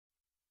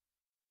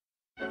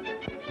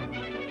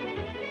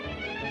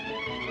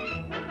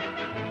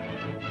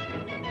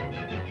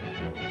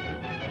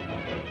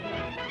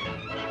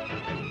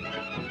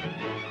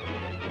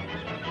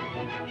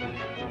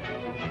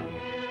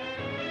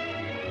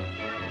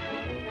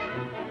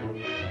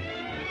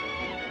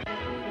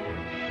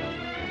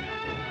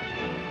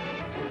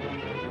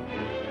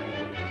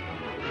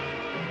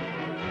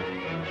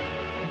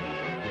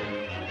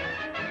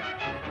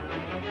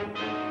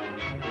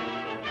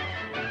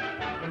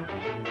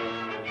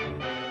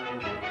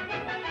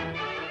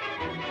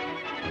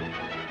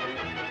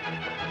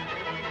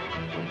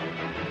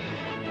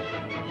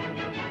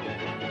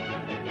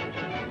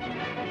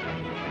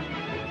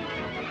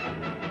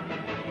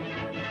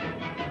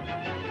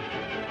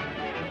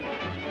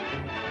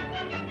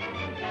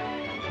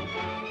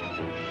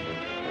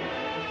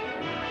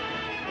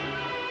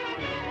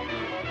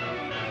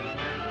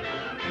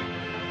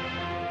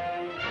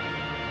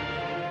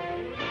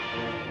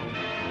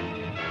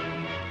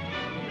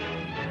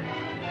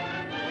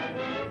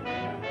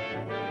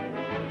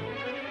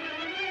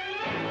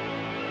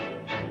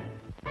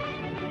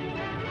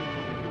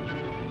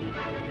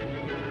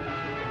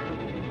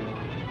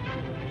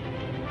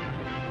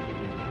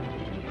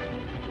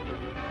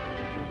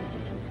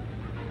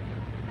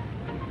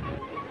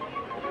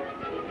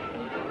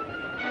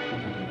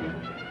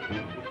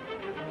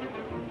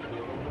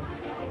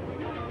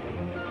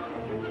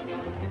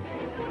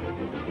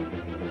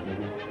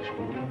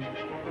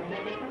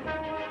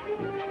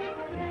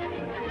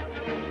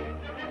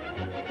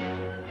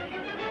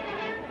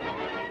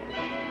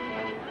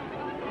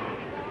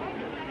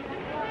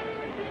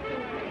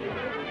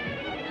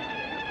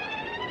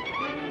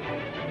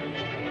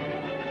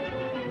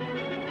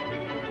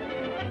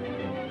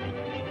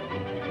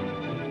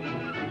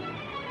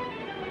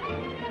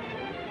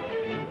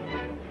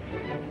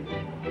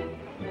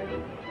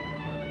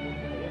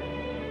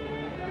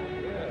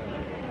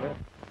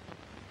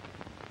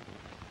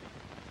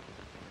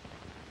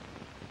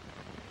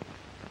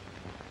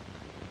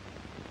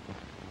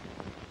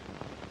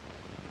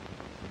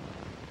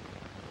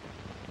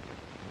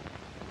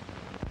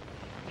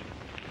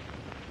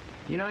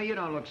You know, you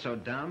don't look so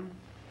dumb.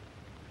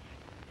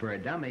 For a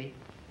dummy.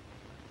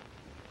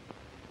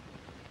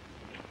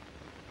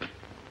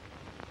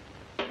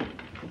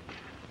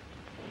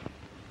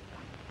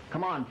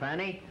 Come on,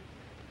 Fanny.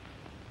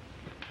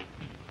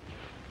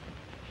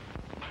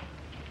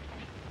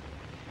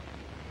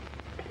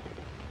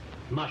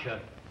 Musher,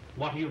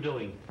 what are you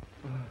doing?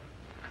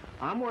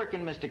 I'm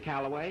working, Mr.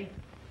 Calloway.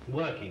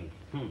 Working?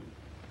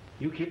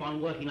 You keep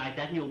on working like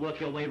that and you'll work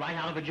your way right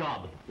out of a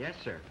job. Yes,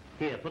 sir.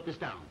 Here, put this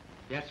down.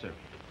 Yes, sir.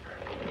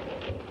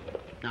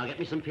 Now get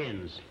me some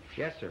pins.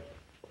 Yes, sir.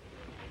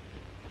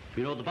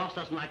 You know, the boss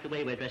doesn't like the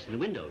way we're dressed in the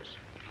windows.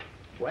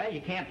 Well,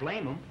 you can't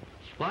blame him.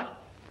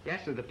 What?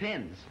 Yes, sir, the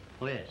pins.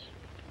 Oh, yes.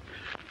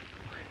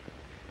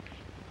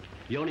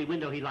 The only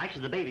window he likes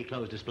is the baby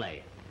clothes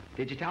display.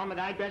 Did you tell him that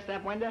I dressed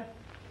that window?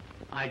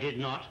 I did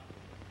not.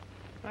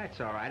 That's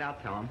all right, I'll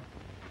tell him.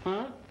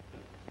 Huh?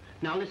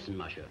 Now listen,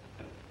 Musher.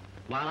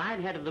 While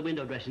I'm head of the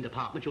window dressing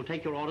department, you'll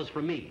take your orders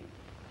from me.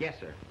 Yes,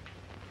 sir.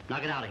 Now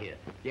get out of here.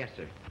 Yes,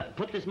 sir.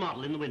 Put this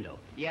model in the window.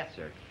 Yes,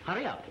 sir.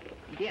 Hurry up.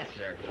 Yes,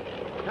 sir.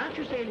 Can't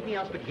you say anything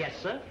else but yes,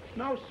 sir?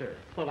 No, sir.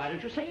 Well, why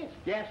don't you say it?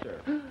 Yes,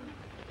 sir.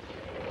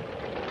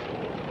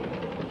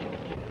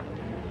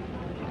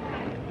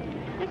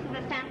 This is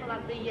a sample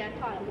of the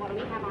toilet water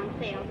we have on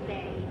sale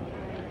today.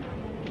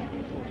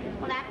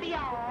 Will that be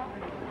all?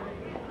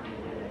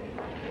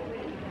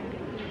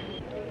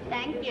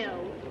 Thank you.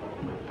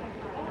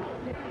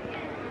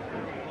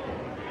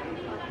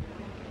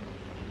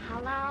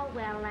 Hello,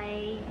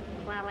 Willie.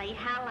 Willie,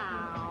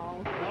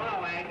 hello.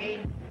 Hello, Aggie.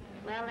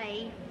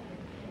 Willie,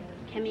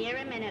 come here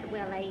a minute,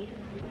 Willie.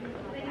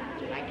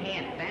 I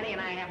can't. Fanny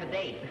and I have a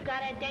date.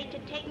 Got a date to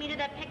take me to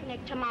the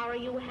picnic tomorrow,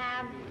 you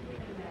have?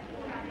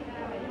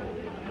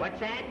 What's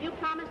that? You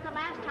promised the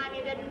last time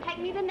you didn't take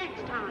me the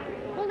next time.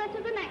 Well, this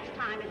is the next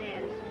time it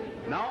is.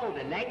 No,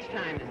 the next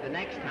time is the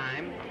next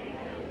time.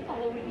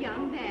 Oh,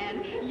 young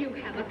man, you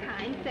have a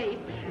kind face.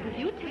 Will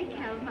you take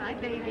care of my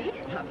baby?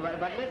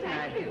 But listen,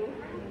 Thank you.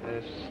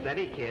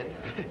 Steady, kid.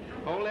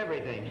 Hold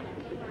everything.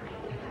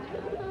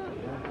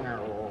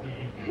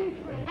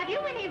 Have you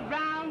any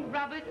round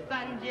rubber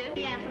sponges?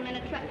 Yes, I'm in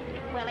a truck.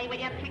 Willie, will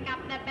you pick up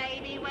the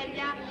baby, will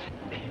ya?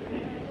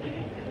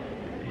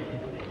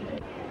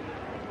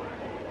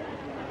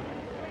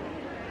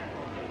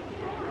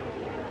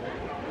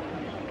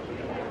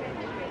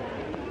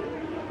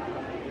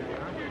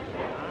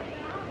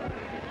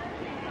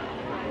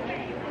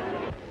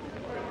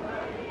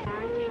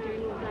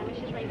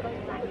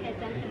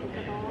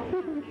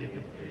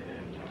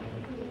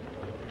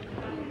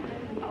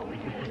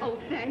 Oh,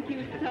 thank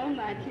you so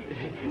much.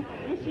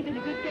 She did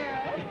a good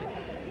girl.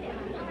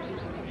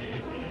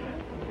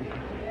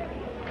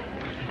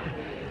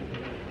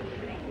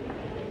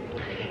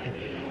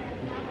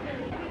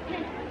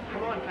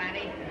 Come on,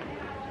 Fanny.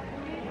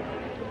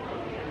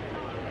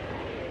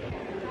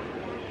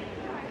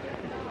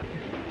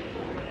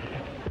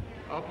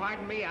 Oh, pardon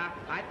pardon me,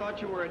 I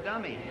thought you were a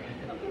dummy.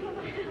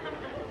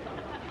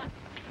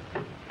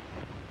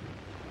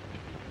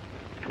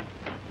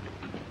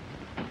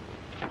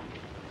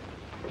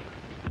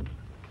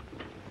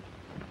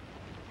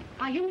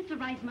 Are you Mr.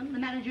 Reisman, the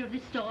manager of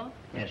this store?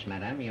 Yes,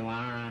 madam, you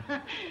are...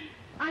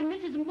 I'm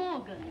Mrs.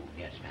 Morgan.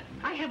 Yes, madam.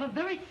 I have a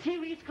very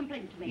serious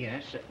complaint to make.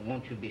 Yes,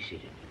 won't you be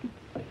seated?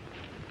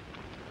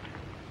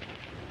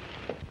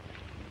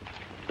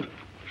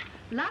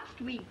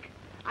 Last week,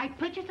 I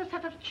purchased a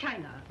set of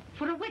china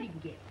for a wedding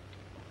gift.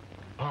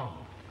 Oh,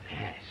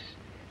 yes,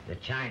 the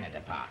China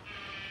department.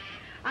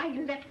 I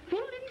left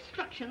full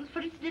instructions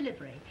for its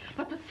delivery,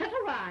 but the set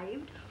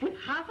arrived with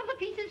half of the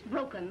pieces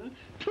broken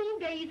 2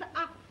 days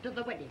after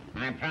the wedding.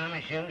 I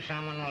promise you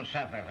someone will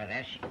suffer for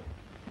this.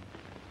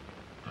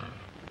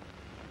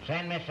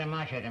 Send Mr.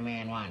 Musher to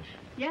me at once.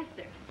 Yes,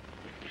 sir.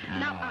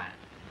 Now,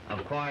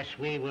 of course,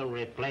 we will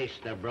replace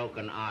the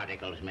broken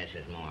articles,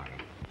 Mrs.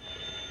 Morgan.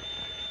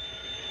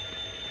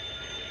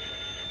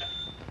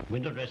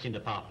 Window dressing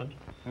department.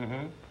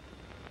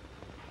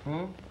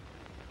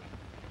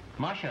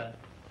 Masha,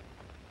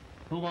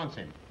 who wants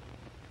him?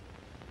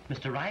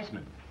 Mr.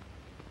 Reisman.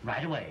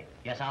 Right away.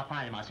 Yes, I'll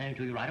find him. I'll send him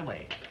to you right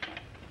away.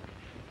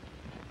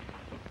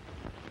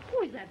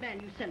 Who is that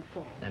man you sent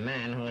for? The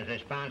man who is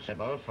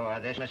responsible for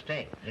this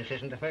mistake. This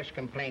isn't the first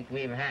complaint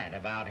we've had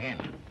about him.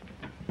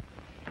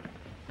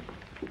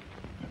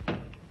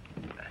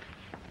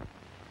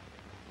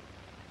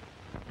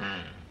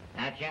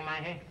 That's you,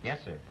 Marty? Yes,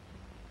 sir.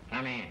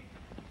 Come in.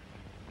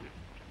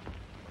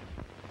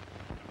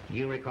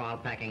 You recall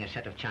packing a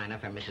set of china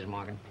for Mrs.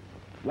 Morgan?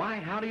 Why,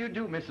 how do you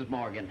do, Mrs.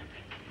 Morgan?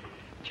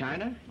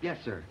 China?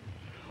 Yes, sir.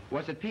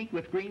 Was it pink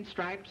with green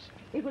stripes?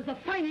 It was the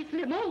finest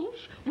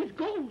Limoges with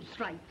gold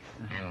stripes.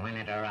 And when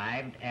it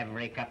arrived,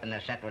 every cup in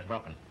the set was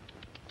broken.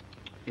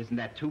 Isn't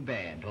that too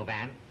bad? Too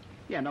bad?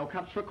 Yeah, no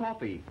cups for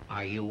coffee.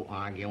 Are you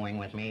arguing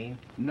with me?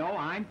 No,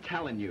 I'm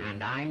telling you.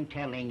 And I'm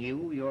telling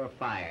you, you're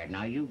fired.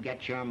 Now you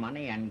get your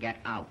money and get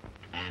out.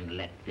 And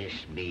let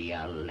this be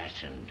a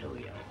lesson to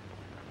you.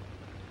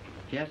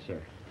 Yes,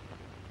 sir.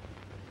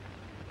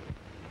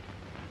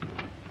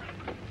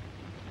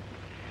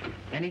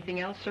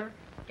 Anything else, sir?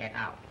 Get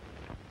out.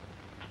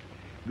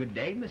 Good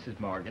day, Mrs.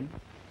 Morgan.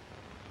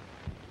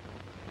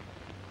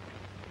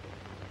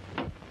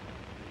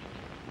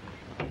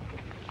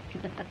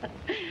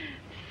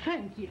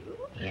 Thank you.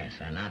 Yes,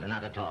 sir, not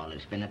at all.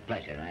 It's been a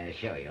pleasure, I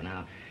assure you.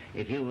 Now,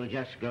 if you will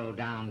just go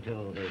down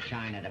to the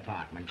China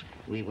department,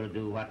 we will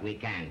do what we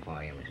can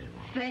for you, Mrs.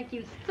 Morgan. Thank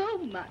you so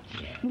much,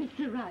 Yeah.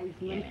 Mr. Reisman.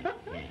 Yeah,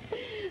 yeah.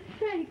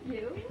 Thank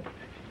you.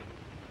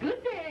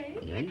 Good day.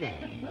 Good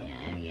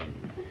day.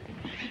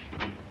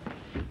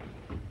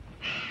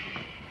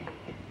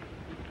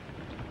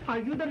 Are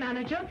you the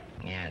manager?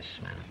 Yes,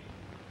 ma'am.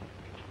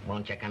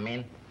 Won't you come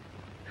in?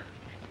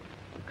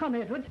 Come,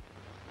 Edward.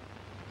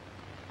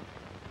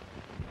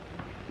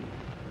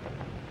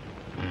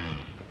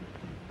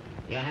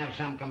 You have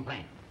some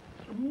complaint.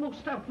 The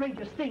most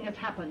outrageous thing has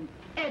happened.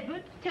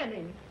 Edward, tell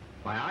him.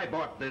 Why, I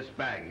bought this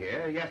bag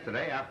here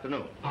yesterday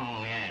afternoon.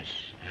 Oh, yes.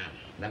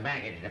 The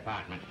baggage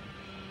department.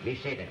 Be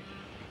seated.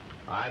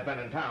 I've been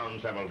in town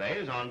several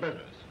days on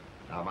business.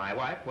 Now, my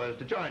wife was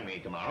to join me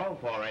tomorrow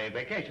for a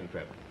vacation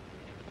trip.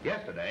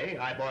 Yesterday,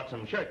 I bought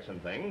some shirts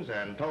and things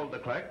and told the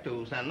clerk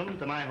to send them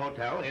to my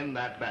hotel in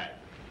that bag.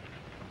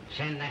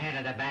 Send the head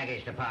of the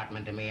baggage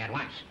department to me at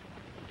once.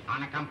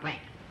 On a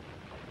complaint.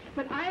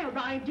 When I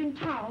arrived in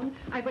town,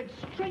 I went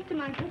straight to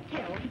my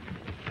hotel,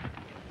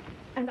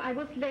 and I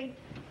was late,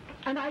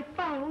 and I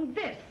found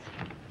this.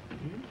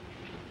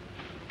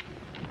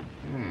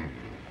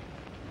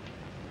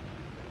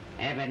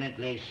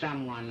 Evidently,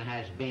 someone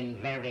has been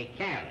very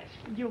careless.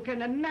 You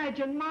can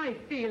imagine my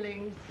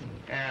feelings.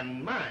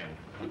 And mine.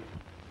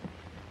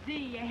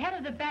 The head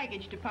of the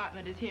baggage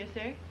department is here,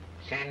 sir.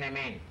 Send them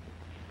in.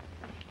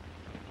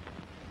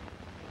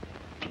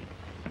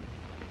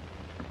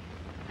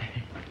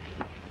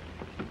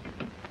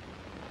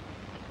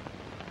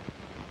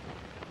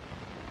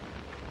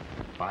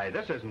 Why,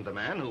 this isn't the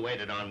man who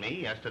waited on me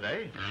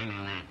yesterday. I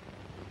know that.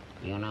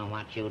 You know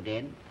what you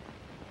did?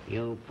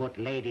 You put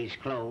ladies'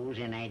 clothes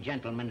in a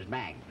gentleman's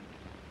bag.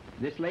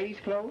 This lady's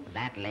clothes?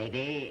 That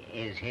lady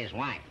is his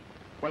wife.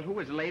 Well, who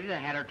was the lady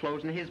that had her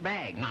clothes in his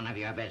bag? None of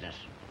your business.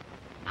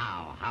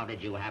 Now, how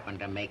did you happen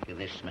to make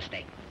this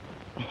mistake?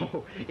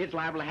 Oh, it's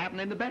liable to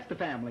happen in the best of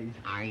families.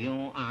 Are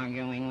you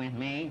arguing with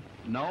me?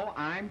 No,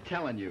 I'm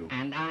telling you.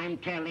 And I'm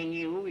telling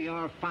you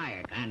you're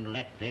fired. And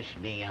let this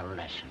be a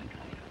lesson to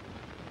you.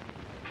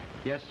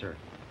 Yes, sir.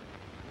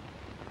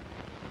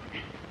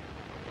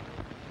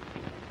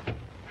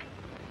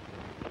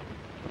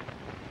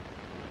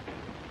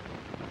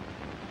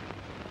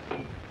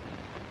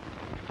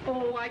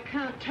 Oh, I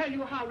can't tell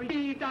you how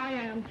relieved I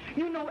am.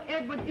 You know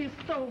Edward is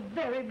so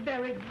very,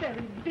 very,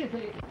 very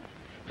busy.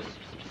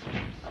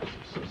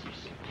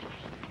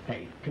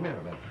 Hey, come here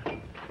a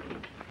minute.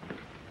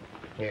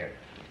 Here.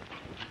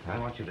 I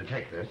want you to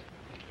take this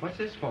What's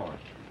this for?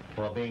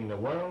 for being the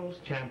world's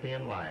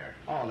champion liar.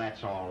 Oh,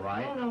 that's all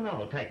right.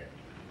 No, take it.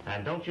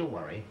 And don't you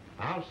worry.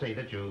 I'll see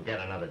that you get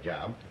another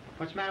job.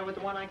 What's the matter with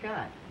the one I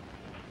got?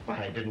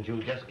 Why, didn't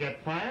you just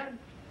get fired?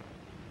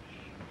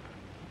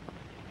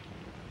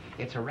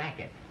 It's a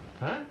racket.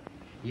 Huh?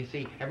 You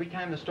see, every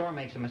time the store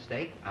makes a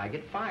mistake, I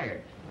get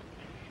fired.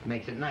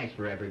 Makes it nice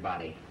for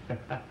everybody.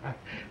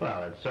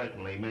 Well, it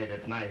certainly made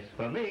it nice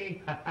for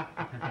me.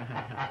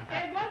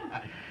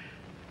 Edward?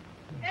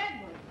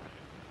 Edward!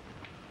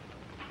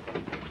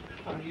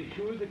 Are you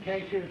sure the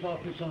cashier's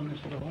office on this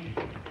floor?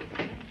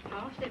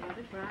 I'll step up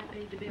it where I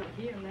paid the bill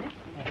here and there.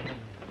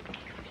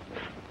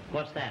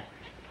 What's that?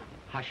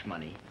 Hush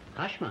money.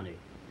 Hush money.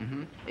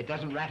 Mm-hmm. It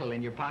doesn't rattle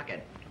in your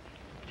pocket.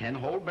 10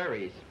 whole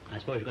berries. I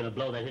suppose you're going to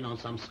blow that in on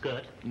some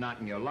skirt. Not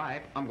in your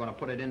life. I'm going to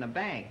put it in the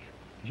bank.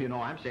 You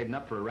know, I'm saving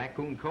up for a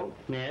raccoon coat.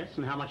 Yes,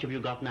 and how much have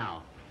you got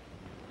now?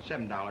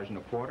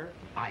 $7.25.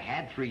 I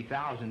had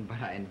 $3,000,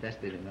 but I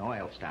invested in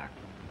oil stock.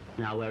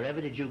 Now, wherever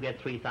did you get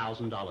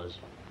 $3,000?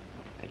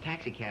 A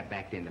taxi cab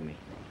backed into me.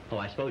 Oh,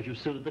 I suppose you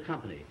sued the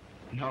company.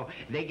 No,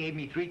 they gave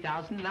me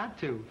 $3,000 not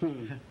to.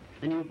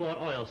 And you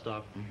bought oil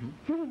stock.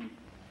 Mm-hmm.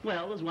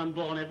 Well, there's one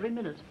born every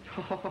minute.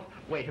 Oh,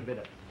 wait a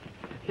minute.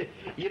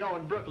 You know,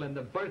 in Brooklyn,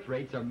 the birth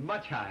rates are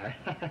much higher.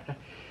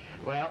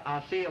 Well,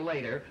 I'll see you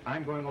later.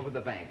 I'm going over to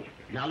the bank.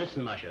 Now,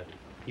 listen, Musher.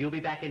 You'll be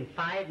back in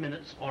 5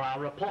 minutes, or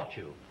I'll report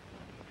you.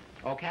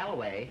 Oh,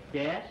 Calloway.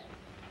 Yes?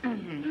 So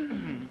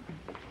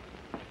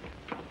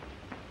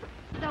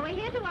we're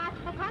here to ask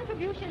for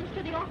contributions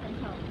to the orphan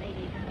home,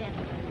 ladies and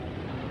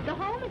gentlemen. The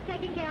home is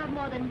taking care of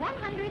more than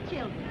 100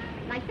 children,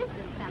 like this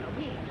little fellow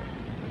here.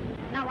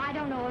 Now, I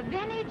don't know of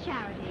any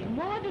charity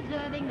more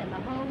deserving than the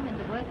home and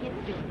the work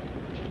it's doing.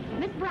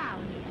 Miss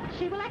Brown here,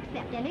 she will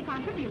accept any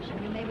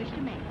contribution you may wish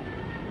to make.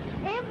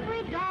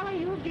 Every dollar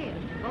you give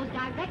goes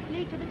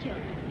directly to the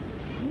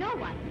children. No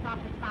one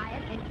profits by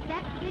it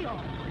except the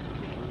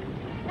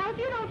orphans. Now, if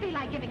you don't feel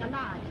like giving a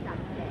large sum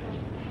today,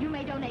 you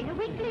may donate a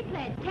weekly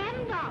pledge,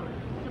 $10,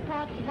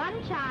 supports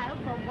one child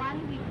for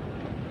 1 week.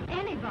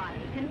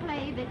 Anybody can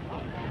play this.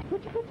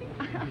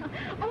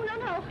 Oh,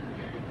 no.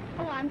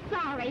 Oh, I'm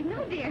sorry.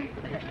 No, dear.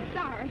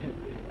 Sorry.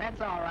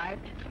 That's all right.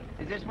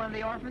 Is this one of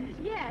the orphans?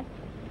 Yes.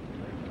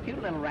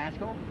 Cute little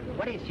rascal.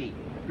 What is she?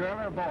 Girl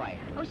or boy?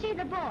 Oh, she's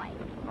a boy.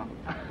 Oh.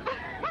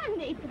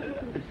 Honey.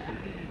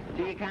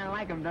 So you kind of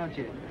like him, don't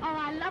you? Oh,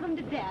 I love him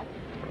to death.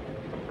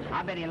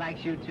 I bet he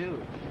likes you,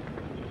 too.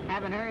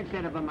 Having her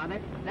instead of a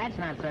mother, that's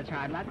not such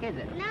hard luck, is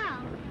it? No.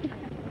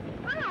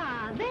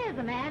 Ah, there's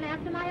a man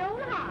after my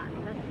own heart.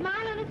 A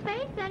smile on his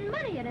face and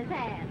money in his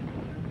hand.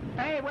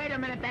 Hey, wait a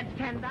minute, that's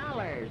 $10.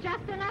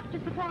 Just enough to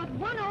support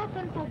one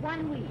orphan for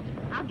 1 week.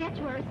 I'll get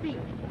you a receipt.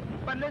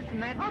 But listen,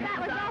 that's Oh, that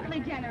was $10. awfully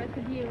generous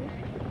of you.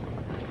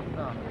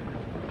 Oh.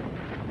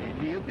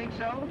 Do you think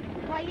so?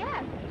 Why,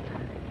 yes.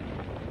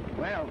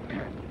 Well,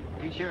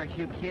 he's sure a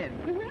cute kid.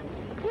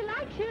 Mm-hmm. He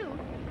likes you.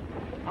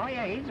 Oh,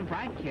 yeah, he's a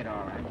bright kid,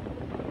 all right.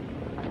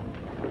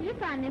 Will you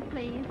sign this,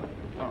 please?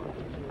 Oh,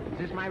 is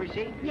this my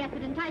receipt? Yes,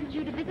 it entitles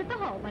you to visit the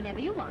home whenever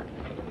you want.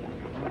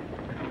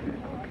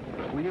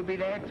 Will you be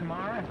there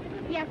tomorrow?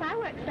 Yes, I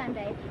work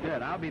Sunday.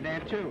 Good, I'll be there,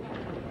 too.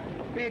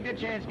 Be a good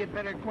chance to get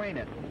better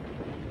acquainted.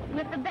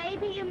 With the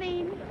baby, you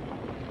mean?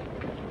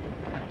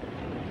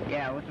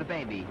 Yeah, with the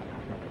baby.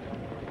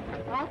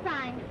 All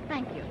signed.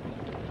 Thank you.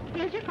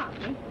 Here's your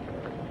copy.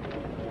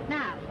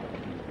 Now,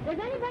 does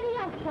anybody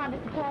else want to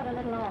support a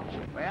little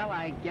orphan? Well,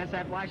 I guess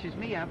that washes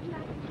me up.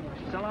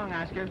 So long,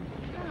 Oscar.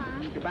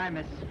 Goodbye,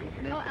 Miss.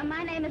 Oh,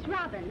 my name is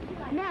Robbins.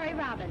 Mary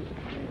Robbins.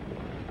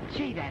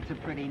 Gee, that's a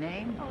pretty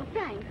name. Oh,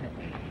 thanks.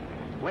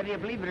 Whether you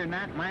believe it or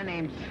not, my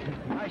name's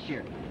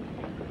Usher.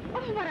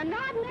 Oh, what an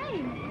odd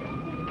name.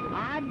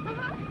 Odd?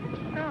 Uh-huh.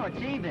 No,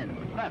 it's even.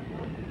 Look,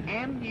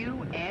 Musher.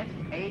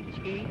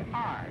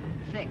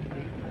 6.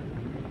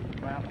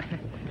 Well,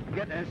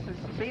 goodness.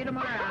 See you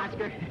tomorrow,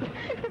 Oscar.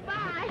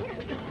 Goodbye.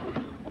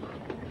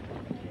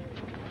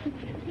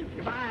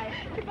 Goodbye.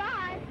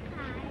 Goodbye.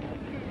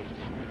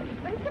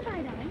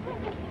 Goodbye, darling.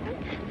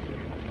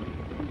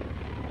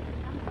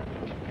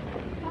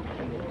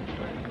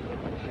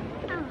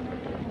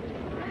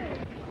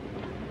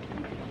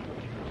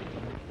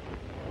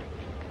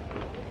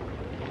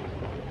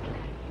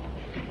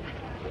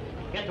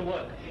 Get to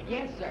work.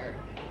 Yes, sir.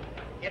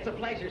 It's a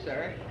pleasure,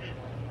 sir.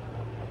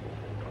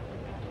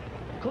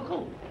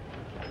 Cuckoo.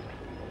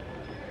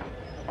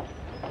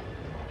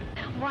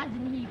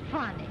 Wasn't he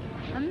funny?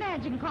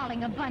 Imagine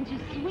calling a bunch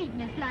of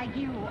sweetness like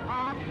you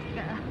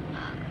Oscar.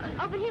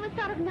 Oh, but he was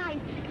sort of nice.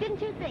 Didn't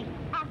you think,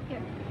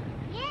 Oscar?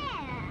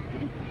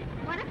 Yeah.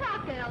 1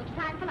 o'clock, girls.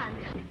 Time for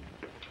lunch.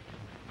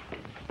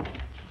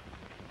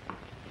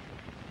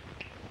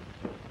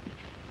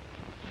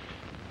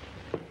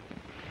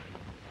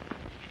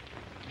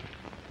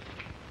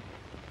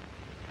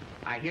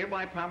 I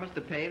hereby promise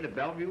to pay the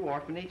Bellevue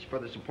Orphanage for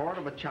the support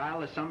of a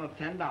child a sum of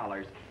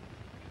 $10.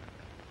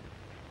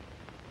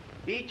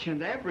 Each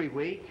and every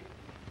week.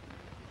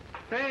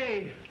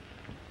 Hey!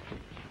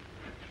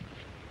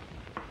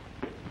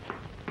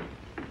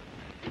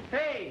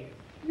 Hey!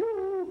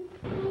 You!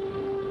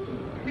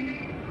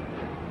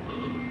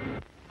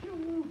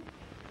 You!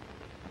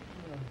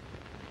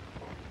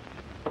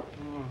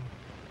 Oh.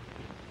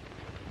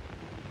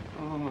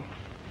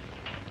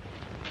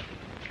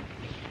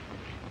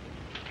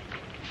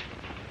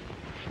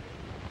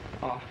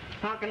 Oh,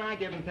 how can I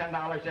give him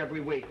 $10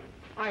 every week?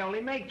 I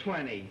only make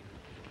 20.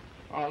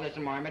 Oh,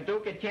 listen,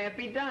 Marmaduke, it can't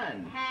be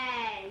done.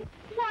 Hey,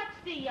 what's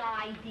the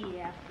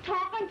idea?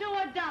 Talking to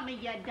a dummy,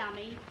 you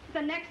dummy.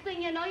 The next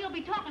thing you know, you'll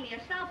be talking to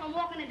yourself and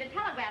walking into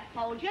telegraph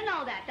poles. You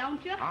know that,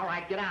 don't you? All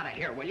right, get out of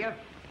here, will you?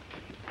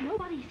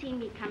 Nobody seen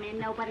me come in.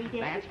 Nobody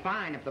did. That's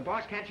fine. If the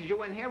boss catches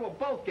you in here, we'll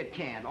both get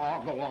canned.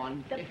 Oh, go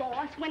on. The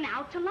boss went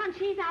out to lunch.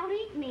 He's out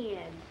eating, he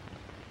is.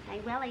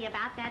 Hey, Willie,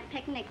 about that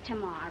picnic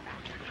tomorrow.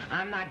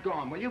 I'm not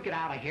going. Will you get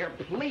out of here,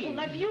 please?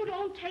 Well, if you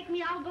don't take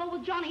me, I'll go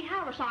with Johnny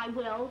Harris, I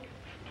will.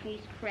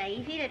 He's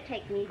crazy to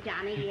take me,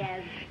 Johnny, he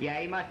is.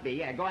 Yeah, he must be.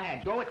 Yeah, go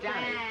ahead. Go with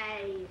Johnny.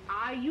 Hey,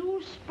 are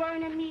you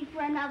spurning me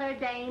for another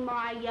dame,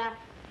 are ya?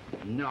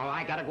 No,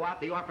 I gotta go out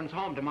to the orphan's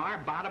home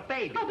tomorrow about a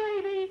baby. A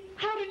baby?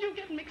 How did you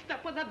get mixed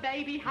up with a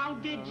baby? How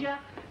did you?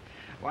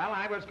 Well,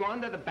 I was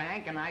going to the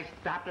bank, and I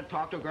stopped to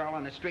talk to a girl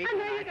on the street. I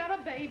know you got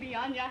a baby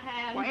on your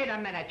hands. Wait a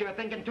minute. You're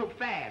thinking too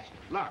fast.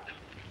 Look.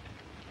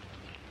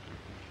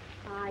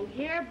 I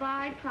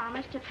hereby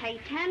promise to pay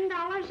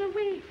 $10 a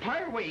week.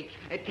 Per week.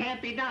 It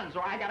can't be done, so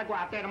I gotta go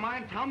out there tomorrow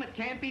and tell them it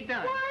can't be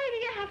done. Why do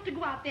you have to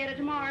go out there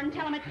tomorrow and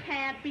tell them it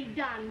can't be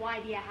done? Why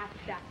do you have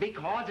to?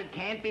 Because it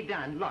can't be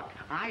done. Look,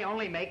 I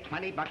only make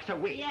 $20 a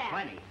week. Yeah.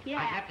 20. Yeah.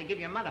 I have to give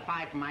your mother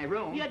 5 for my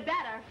room. You'd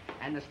better.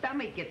 And the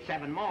stomach gets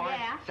 7 more.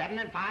 Yeah. 7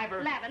 and 5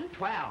 are 11.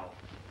 12.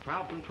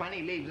 12 from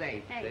 20 leaves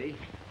 8. Hey.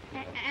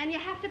 See? And you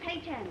have to pay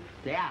 10.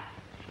 Yeah.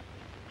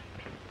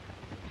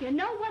 You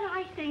know what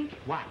I think?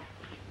 What?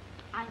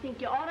 I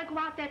think you ought to go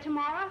out there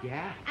tomorrow.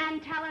 Yeah?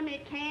 And tell him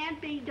it can't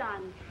be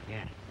done.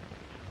 Yeah.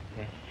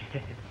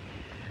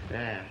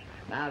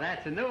 Now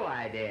that's a new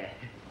idea.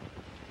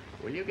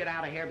 Will you get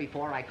out of here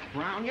before I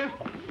crown you?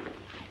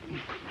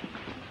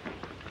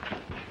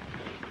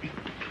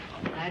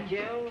 That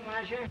you,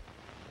 Marcia?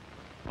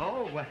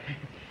 Oh,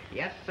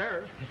 yes,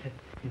 sir.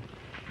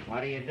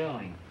 What are you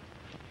doing?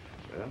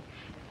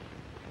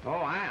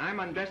 Well, I'm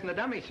undressing the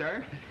dummy,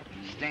 sir.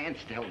 Stand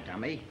still,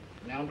 dummy.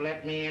 Don't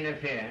let me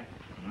interfere.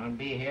 I'll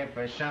be here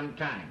for some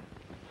time.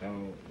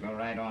 So go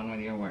right on with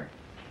your work.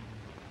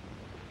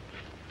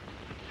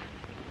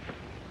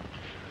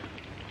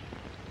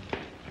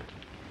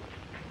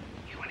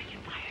 You want to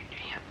get fired, do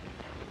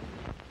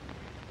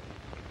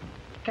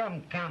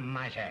you? Come,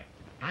 Marcia.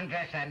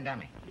 Undress that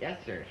dummy.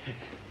 Yes, sir.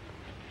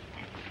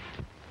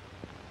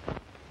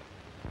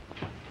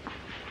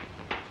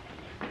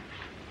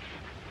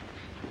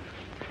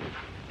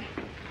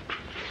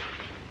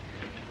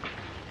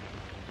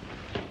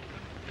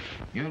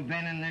 You've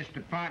been in this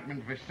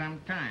department for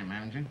some time,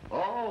 haven't you?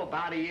 Oh,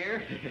 about a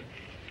year.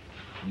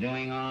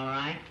 Doing all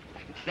right?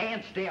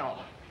 Stand still.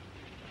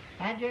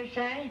 What'd you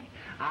say?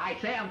 I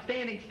say I'm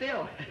standing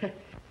still.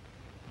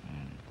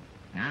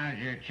 Now's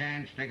your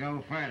chance to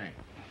go further.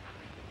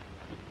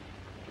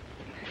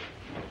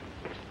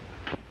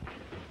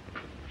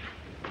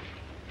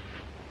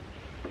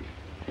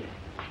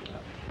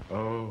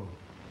 Oh.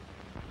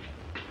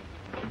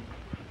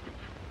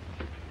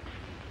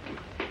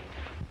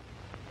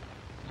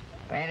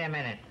 Wait a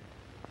minute.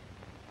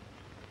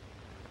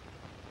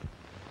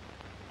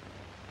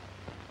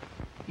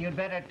 You'd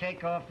better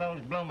take off those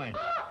bloomers.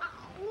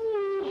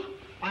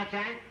 What's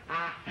that?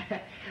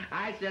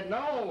 I said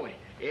no.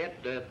 It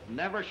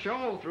never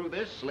showed through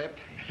this slip.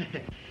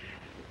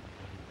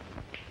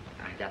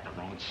 I got the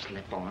wrong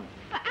slip on.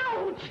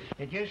 Ouch!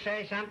 Did you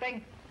say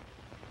something?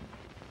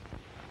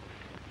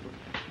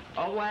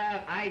 Oh,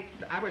 well, I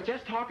was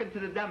just talking to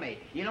the dummy.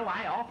 You know,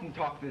 I often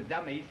talk to the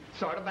dummies.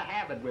 Sort of a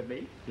habit with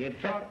me. You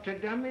talk to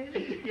dummies?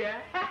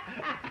 Yeah.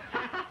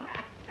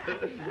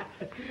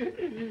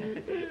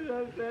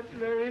 That's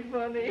very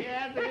funny.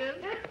 Yes,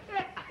 it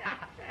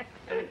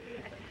is.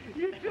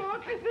 You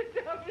talk to the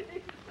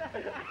dummies.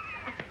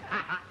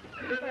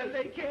 And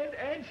they can't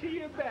answer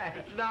you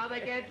back. No, they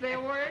can't say a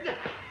word.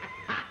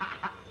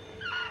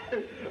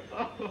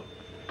 Oh.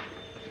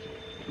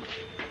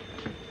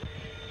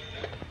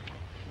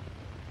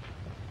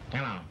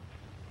 Hello.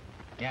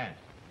 Yes.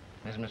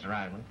 This is Mr.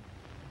 Reisman.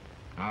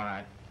 All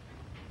right.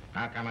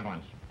 I'll come at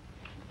once.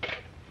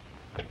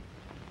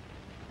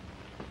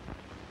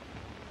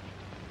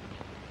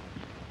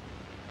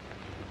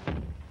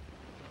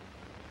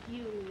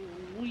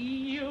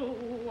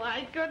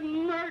 I could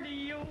murder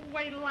you.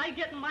 Wait till I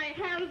get my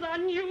hands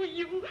on you,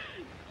 you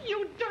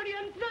dirty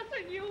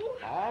undresser, you.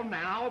 Oh,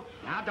 now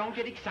don't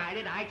get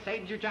excited. I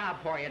saved your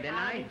job for you, didn't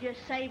How I? did you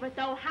save it,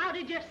 though? How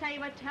did you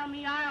save it? Tell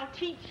me, I'll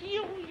teach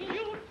you.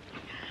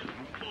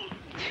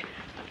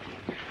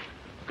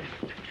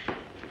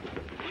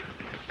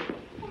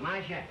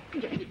 Marcia,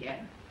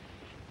 Yeah.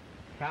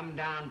 come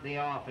down to the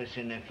office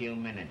in a few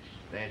minutes.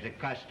 There's a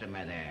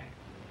customer there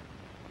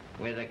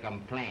with a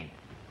complaint.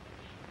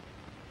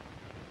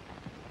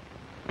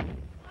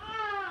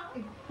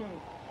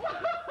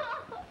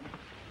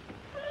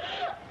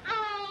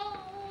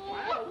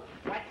 Well,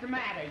 what's the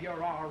matter?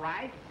 You're all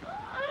right?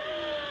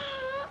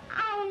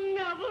 I'll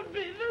never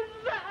be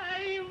the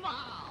same.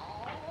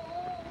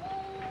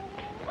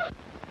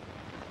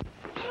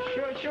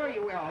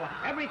 will.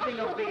 Everything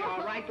will be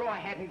all right. Go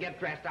ahead and get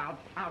dressed.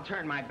 I'll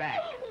turn my back.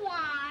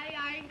 Why?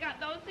 I ain't got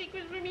no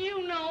secrets from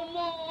you no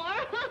more.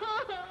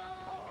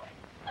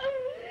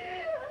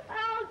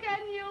 How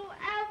can you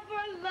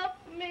ever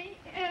look me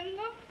in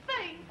the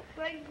face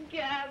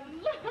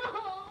again?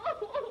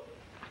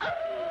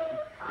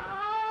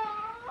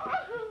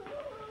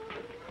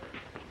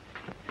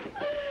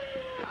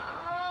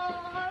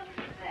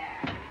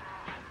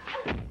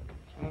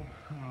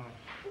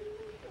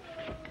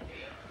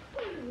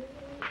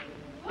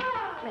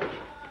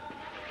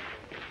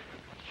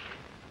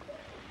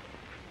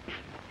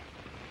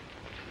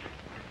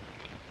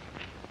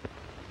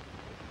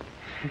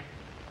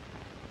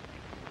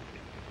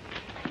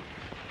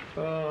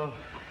 Oh,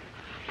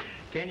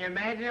 can you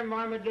imagine,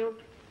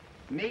 Marmaduke?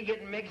 Me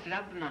getting mixed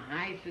up in the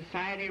high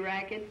society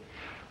racket?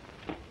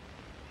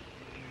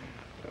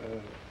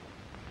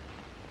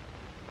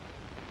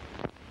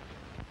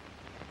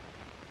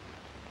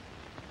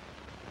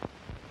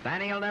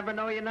 Fanny'll never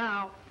know you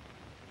now.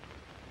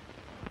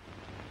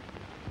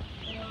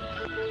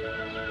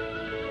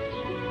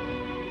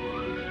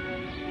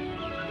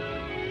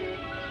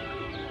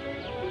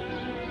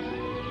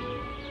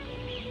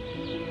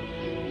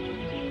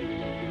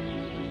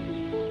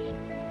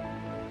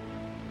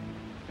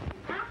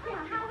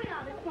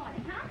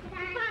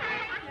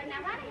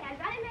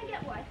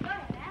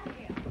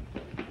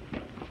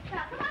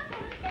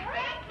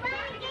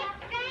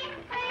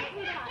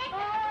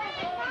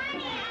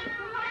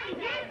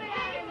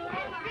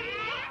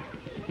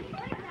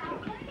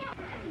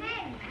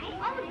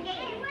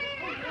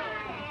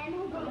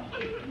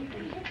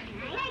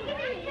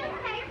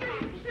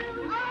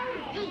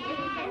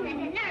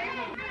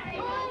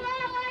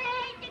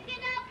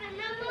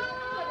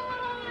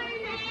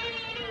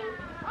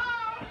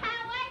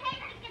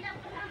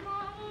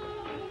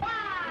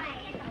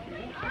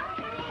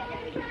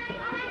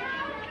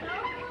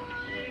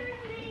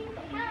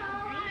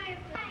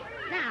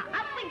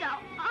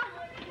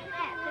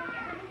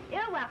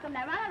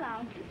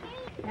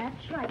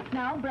 That's right.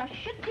 Now brush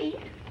your teeth.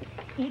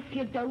 If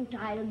you don't,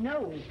 I'll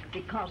know,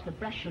 because the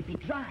brush will be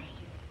dry.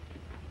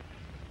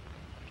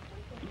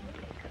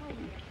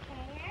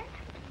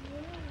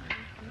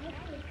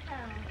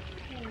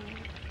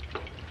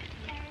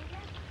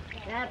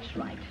 That's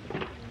right.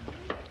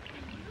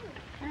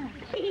 Well,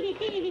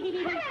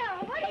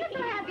 what are you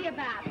so happy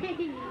about?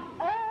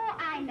 Oh,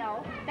 I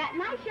know. That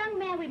nice young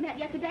man we met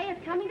yesterday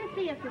is coming to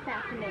see us this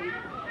afternoon.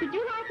 Did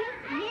you like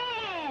him?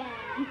 Yeah.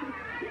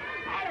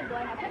 Atta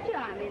boy, now put your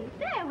arm in.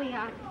 There we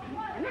are.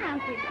 Now,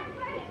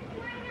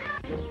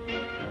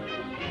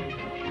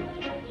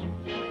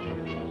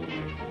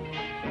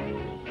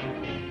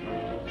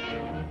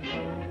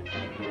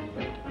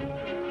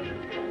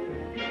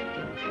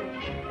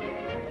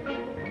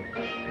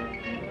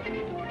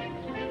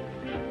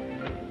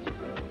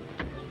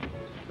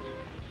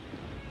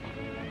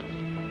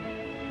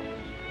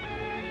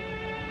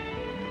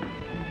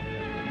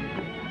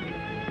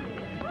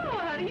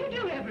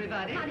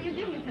 everybody. How do you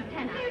do, Mrs.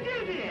 Tennant? How do you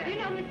do, dear? Do you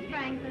know Mrs.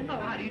 Franklin? Oh,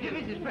 how do you do,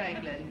 Mrs.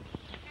 Franklin?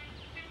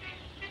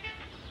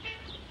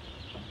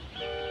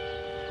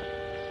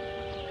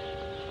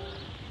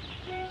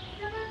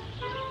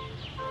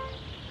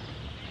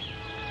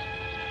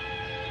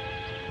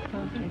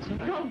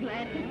 So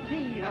glad to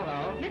see you.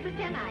 Hello. Mrs.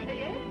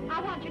 Tennant,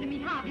 I want you to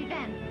meet Harvey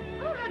Vanderbilt.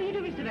 Oh, how do you do,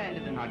 Mr.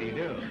 Vanderbilt? How do you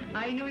do?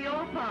 I knew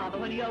your father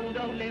when he owned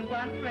only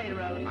one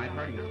railroad. I've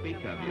heard him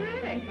speak of you.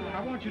 Really?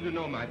 I want you to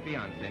know my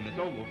fiancée, Miss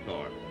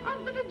Oglethorpe.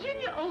 Oh, the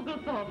Virginia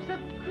Oglethorpes, of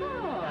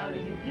course.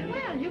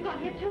 Well, you got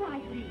here too, I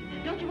see.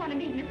 Don't you want to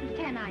meet Mrs.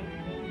 Tennant?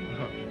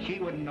 She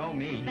wouldn't know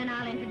me. Then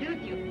I'll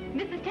introduce you.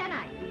 Mrs.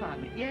 Tennant.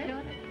 Pardon me.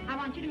 Yes? I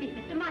want you to meet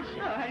Mr.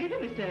 Musher. Oh, how do you do,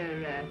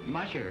 Mr.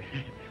 Musher.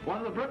 One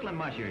of the Brooklyn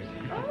mushers.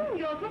 Oh,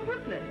 you're from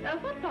Brooklyn.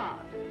 What part?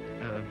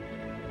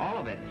 All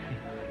of it.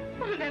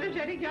 What an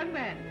energetic young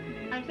man.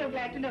 I'm so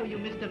glad to know you,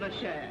 Mr.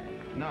 Musher.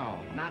 No,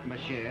 not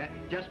Musher.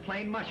 Just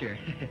plain Musher.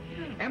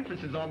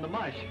 Emphasis on the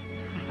mush.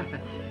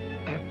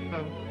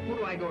 Who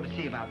do I go to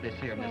see about this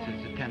here,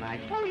 Mrs.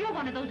 Tennant? Oh, you're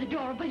one of those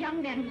adorable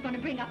young men who's going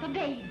to bring up a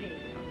baby.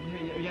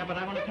 Yeah, but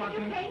I want to talk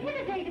to him. Take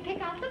it a day to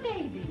pick out the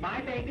baby.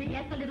 My baby?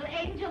 Yes, the little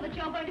angel that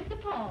you're going to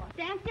support.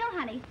 Stand still,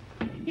 honey.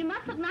 You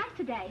must look nice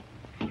today.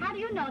 How do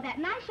you know that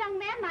nice young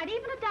man might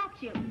even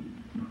adopt you?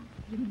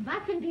 You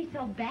mustn't be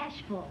so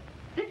bashful.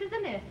 This is a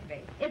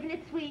nursery. Isn't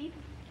it sweet?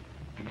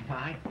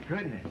 My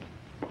goodness.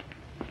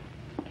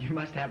 You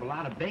must have a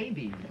lot of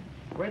babies.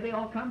 Where'd they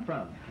all come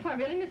from? Well,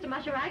 really, Mr.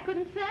 Musher, I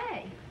couldn't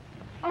say.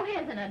 Oh,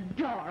 here's an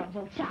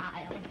adorable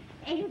child.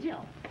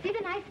 Angel, see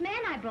the nice man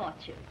I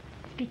brought you.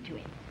 Speak to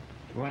him.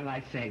 What'll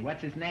I say?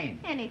 What's his name?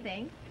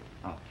 Anything.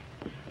 Oh.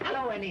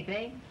 Hello,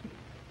 anything.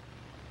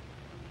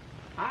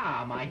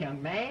 Ah, my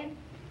young man.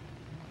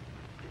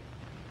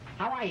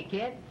 How are you,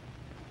 kid?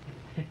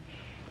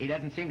 He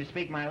doesn't seem to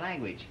speak my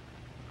language.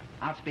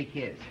 I'll speak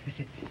his.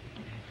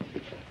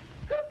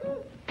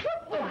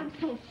 Oh, I'm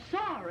so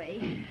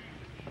sorry.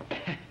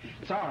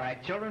 It's all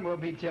right. Children will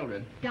be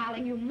children.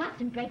 Darling, you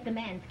mustn't break the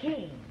man's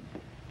cane.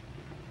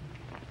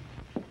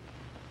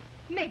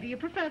 Maybe you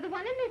prefer the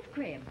one in this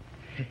crib.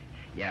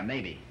 Yeah,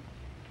 maybe.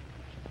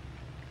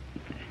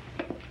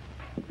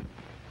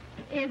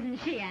 Isn't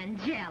she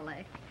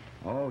angelic?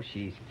 Oh,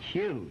 she's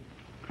cute.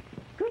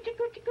 Coochie,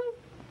 coochie, coo.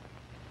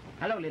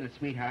 Hello, little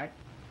sweetheart.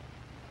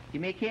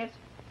 Give me a kiss?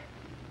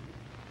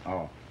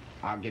 Oh,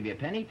 I'll give you a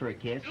penny for a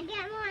kiss. I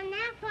get more than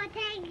that for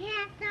taking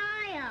cast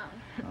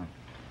oil. Oh.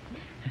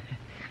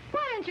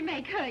 Why don't you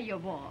make her your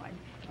ward?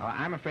 Oh,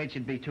 I'm afraid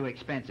she'd be too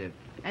expensive.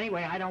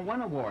 Anyway, I don't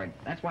want a ward.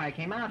 That's why I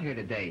came out here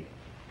today.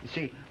 You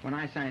see, when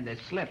I signed this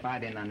slip, I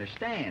didn't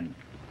understand.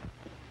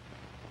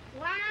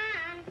 1,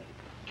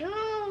 2.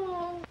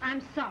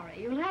 I'm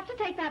sorry. You'll have to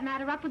take that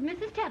matter up with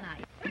Mrs.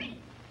 Tenite.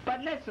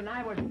 But listen,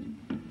 I was...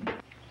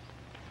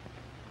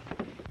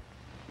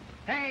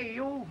 Hey,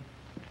 you!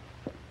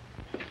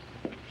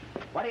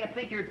 What do you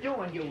think you're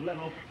doing, you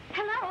little...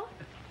 Hello?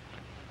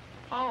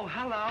 Oh,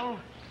 hello.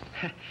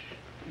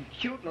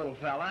 Cute little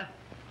fella.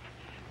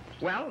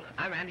 Well,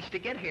 I managed to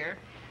get here.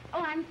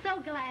 Oh, I'm so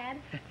glad.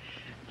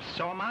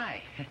 So am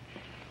I.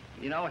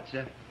 You know, it's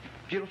a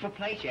beautiful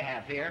place you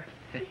have here.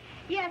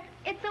 Yes,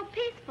 it's so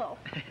peaceful.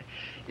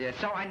 Yeah,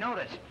 so I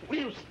noticed. Will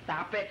you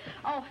stop it?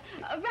 Oh,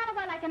 run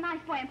away like a nice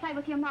boy and play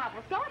with your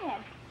marbles. Go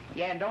ahead.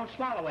 Yeah, and don't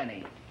swallow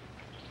any.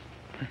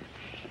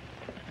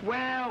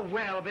 Well,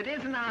 well, if it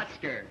isn't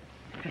Oscar.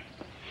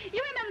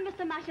 You remember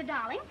Mr. Musher,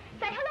 darling?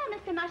 Say hello,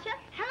 Mr. Musher.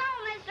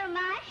 Hello, Mr.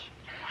 Mush.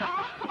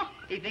 Oh.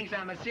 He thinks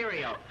I'm a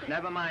cereal.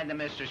 Never mind the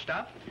Mr.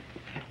 Stuff.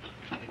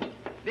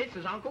 This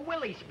is Uncle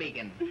Willie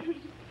speaking.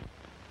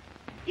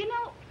 You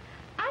know,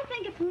 I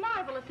think it's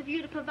marvelous of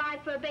you to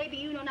provide for a baby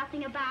you know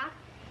nothing about.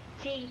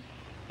 Gee,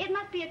 it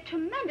must be a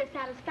tremendous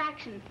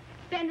satisfaction,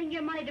 spending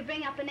your money to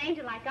bring up an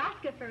angel like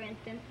Oscar, for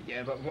instance.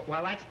 Yeah, but,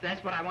 well,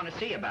 that's what I want to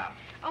see about.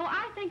 Oh,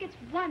 I think it's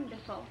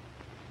wonderful.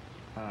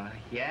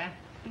 Yeah?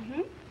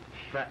 Mm-hmm.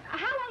 But, How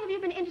long have you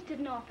been interested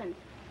in orphans?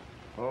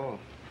 oh,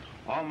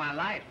 all my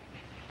life.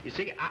 You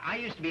see, I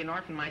used to be an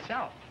orphan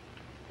myself.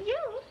 You?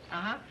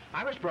 Uh-huh.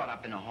 I was brought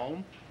up in a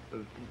home.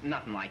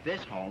 Nothing like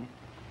this home.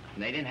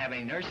 And they didn't have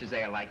any nurses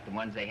there like the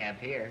ones they have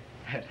here.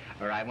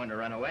 Or I wouldn't have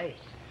run away.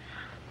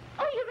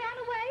 Oh, you ran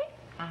away?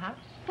 Uh-huh.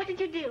 What did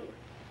you do?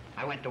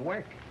 I went to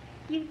work.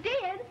 You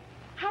did?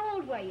 How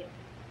old were you?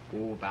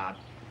 Oh, about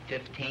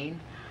 15.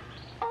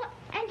 Oh,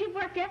 and you've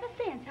worked ever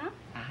since, huh?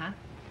 Uh-huh.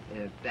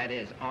 That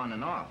is, on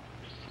and off.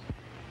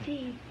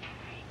 Gee,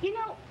 you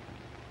know,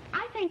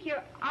 I think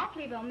you're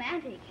awfully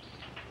romantic.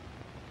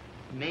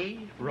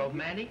 Me?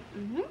 Romantic?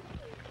 Mm-hmm.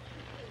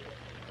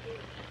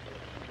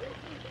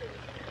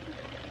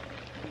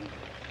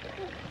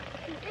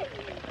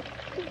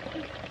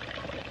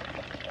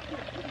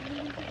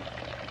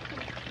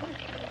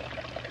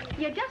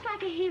 You're just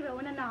like a hero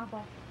in a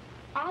novel.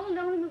 All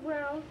alone in the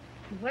world,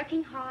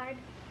 working hard,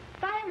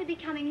 finally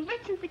becoming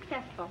rich and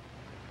successful.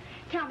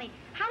 Tell me,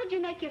 how did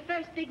you make your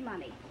first big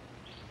money?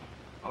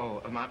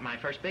 Oh, my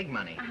first big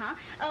money.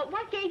 Uh-huh.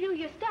 What gave you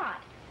your start?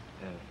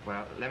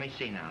 Well, let me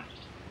see now.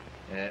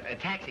 A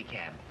taxi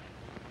cab.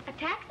 A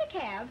taxi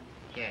cab?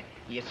 Yeah,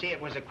 you see, it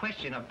was a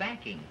question of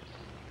backing.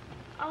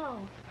 Oh.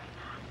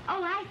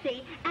 Oh, I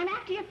see. And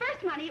after your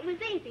first money, it was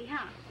easy,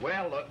 huh?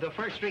 Well, the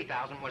first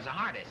 3,000 was the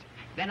hardest.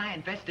 Then I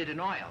invested in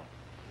oil.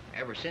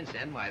 Ever since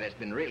then, why, there's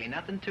been really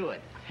nothing to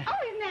it. Oh,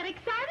 isn't that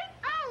exciting?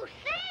 Oh,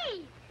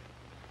 see!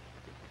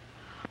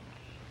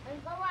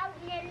 And go out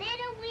in a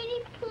little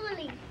weeny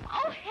poolie.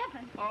 Oh,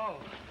 heaven. Oh.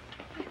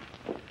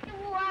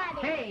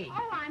 Water. Hey.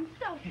 Oh, I'm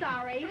so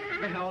sorry.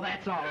 Oh,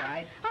 that's all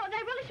right. Oh, they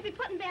really should be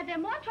put in bed. They're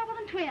more trouble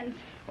than twins.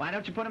 Why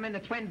don't you put them in the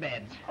twin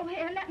beds? Oh,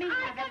 here, let me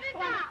have it. got a Oh,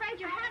 I'm dog. afraid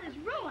your hat is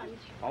ruined.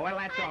 Oh, well,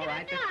 that's I all got a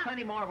right. There's dog.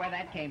 plenty more where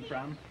that came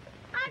from.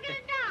 I got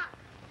a dog.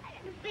 I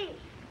got a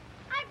fish.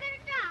 I got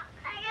a dog.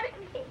 I got a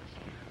fish.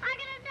 I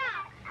got a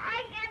dog.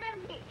 I got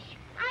a fish.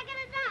 I got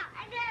a dog.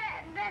 I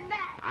got a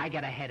dog. I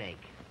got a headache.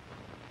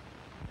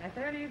 I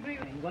thoroughly agree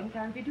with you. One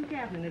can't be too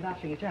careful in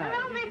adopting a child.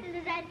 Hello,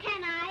 Mrs.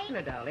 Tenai.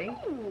 Hello, darling.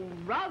 Oh,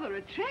 rather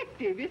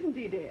attractive, isn't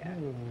he, dear?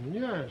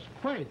 Yes,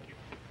 quite.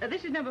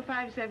 This is number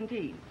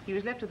 517. He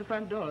was left at the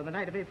front door on the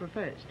night of April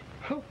 1st.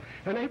 Oh,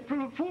 an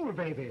April Fool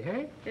baby,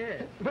 eh?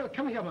 Yes. Well,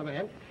 come here, my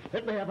man.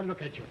 Let me have a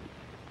look at you.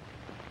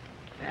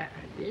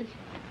 Yes.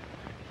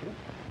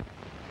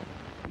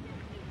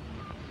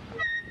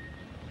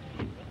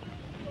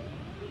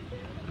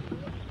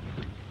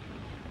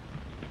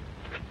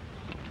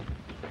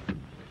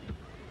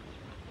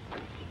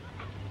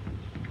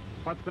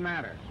 What's the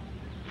matter?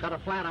 Got a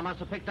flat. I must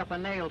have picked up a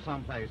nail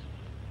someplace.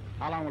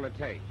 How long will it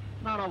take?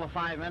 Not over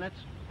 5 minutes.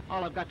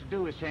 All I've got to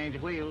do is change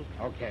wheels.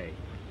 Okay.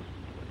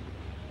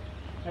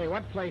 Hey,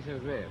 what place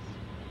is this?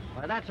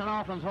 Why, that's an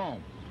orphan's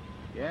home.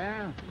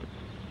 Yeah?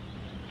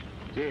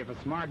 Gee, if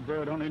a smart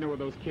bird only knew where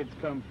those kids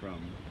come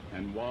from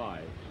and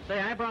why. Say,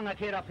 I brung a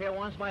kid up here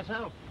once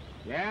myself.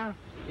 Yeah?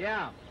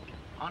 Yeah,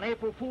 on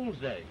April Fool's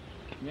Day.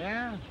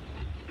 Yeah?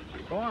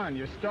 Go on,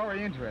 your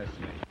story interests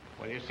me.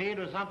 Well, you see, it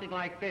was something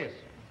like this.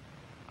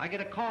 I get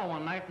a call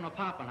one night from a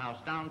popping house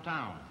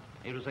downtown.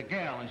 It was a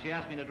girl, and she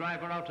asked me to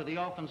drive her out to the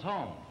orphan's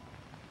home.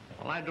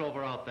 Well, I drove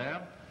her out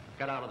there,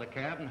 got out of the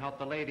cab and helped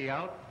the lady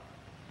out.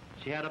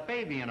 She had a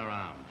baby in her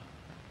arms.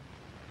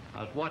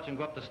 I was watching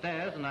go up the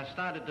stairs, and I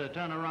started to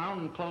turn around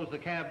and close the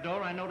cab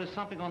door. I noticed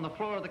something on the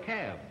floor of the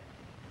cab.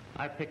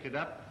 I picked it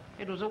up.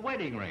 It was a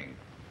wedding ring.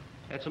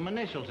 It had some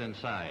initials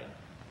inside.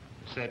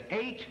 It said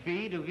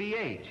HV to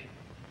VH.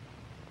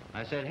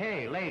 I said,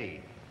 "Hey,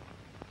 lady,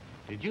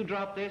 did you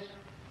drop this?"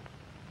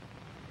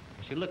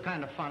 She looked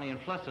kind of funny and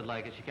flustered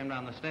like as she came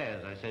down the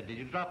stairs. I said, "Did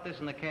you drop this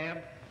in the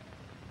cab?"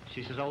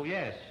 She says, "Oh,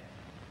 yes.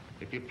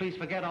 If you please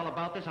forget all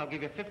about this, I'll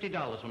give you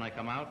 $50 when I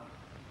come out."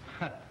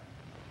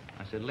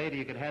 I said, "Lady,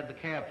 you could have the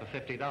cab for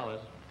 $50.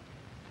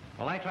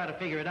 Well, I tried to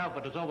figure it out,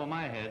 but it was over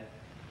my head.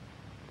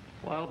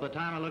 Well, by the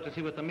time I looked to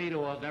see what the meter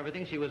was and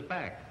everything, she was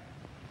back.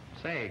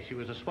 Say, she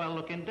was a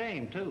swell-looking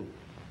dame, too.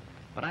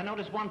 But I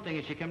noticed one thing.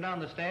 As she came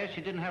down the stairs,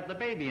 she didn't have the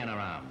baby in her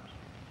arms.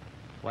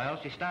 Well,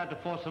 she started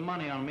to force some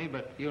money on me,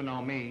 but you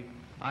know me.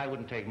 I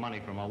wouldn't take money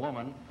from a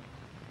woman.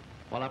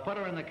 Well, I put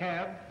her in the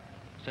cab,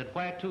 said,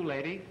 "Where to,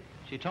 lady?"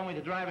 She told me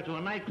to drive her to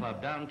a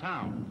nightclub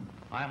downtown.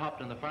 I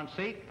hopped in the front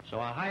seat, so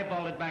I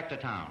highballed it back to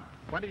town.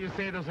 What did you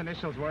say those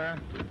initials were?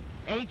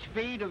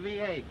 HV to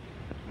VH.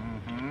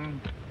 Mm-hmm.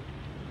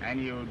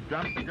 And you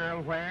dumped the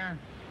girl where?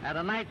 At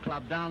a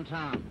nightclub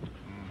downtown.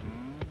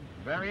 Mm-hmm.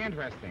 Very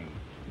interesting.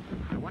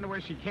 I wonder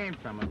where she came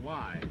from and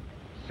why.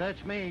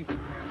 Search me.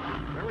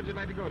 Where would you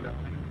like to go,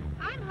 darling?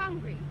 I'm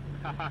hungry.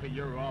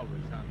 You're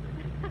always hungry.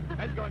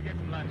 Let's go and get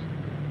some lunch.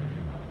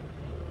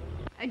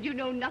 And you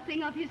know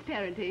nothing of his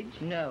parentage?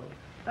 No.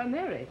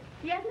 Mary,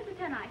 Yes, Mrs.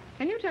 Tenice.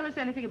 can you tell us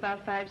anything about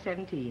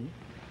 517?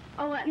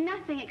 Oh,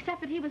 nothing except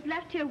that he was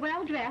left here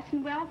well-dressed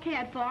and well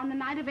cared for on the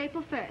night of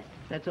April 1st.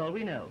 That's all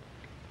we know.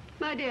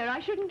 My dear, I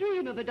shouldn't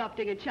dream of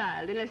adopting a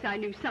child unless I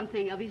knew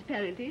something of his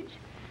parentage.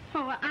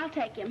 Oh, I'll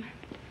take him.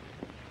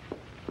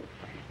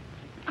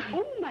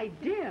 Oh, my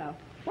dear,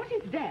 what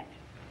is that?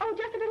 Oh,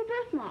 just a little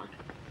birthmark.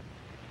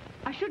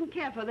 I shouldn't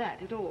care for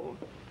that at all.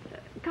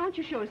 Can't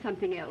you show us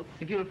something else?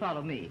 If you'll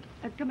follow me.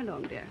 Come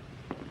along, dear.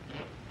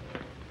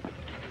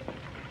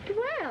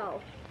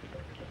 Well,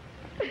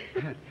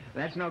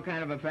 That's no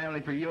kind of a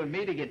family for you and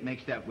me to get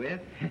mixed up with.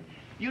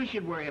 You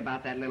should worry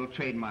about that little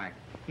trademark.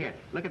 Here,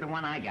 look at the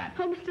one I got.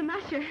 oh, Mr.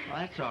 Musher. Well,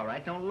 that's all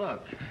right. Don't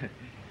look.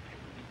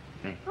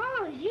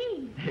 Oh,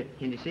 gee.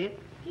 Can you see it?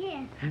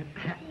 Yes.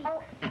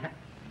 Oh,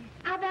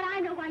 I'll bet I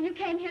know why you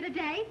came here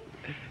today.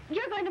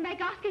 You're going to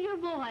make Oscar your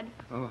ward.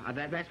 Oh,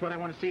 that's what I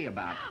want to see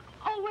about.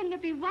 Oh, wouldn't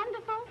it be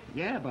wonderful?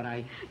 Yeah, but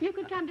I... You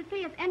could come to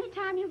see us any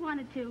time you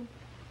wanted to.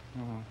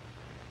 Oh,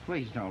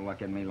 please don't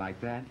look at me like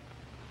that.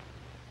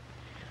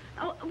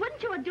 Oh,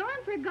 wouldn't you adore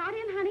him for a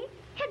guardian, honey?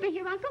 He'd be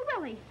your Uncle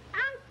Willie.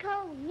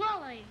 Uncle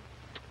Willie.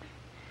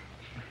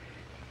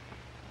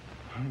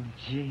 Oh,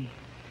 gee.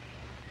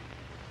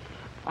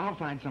 I'll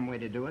find some way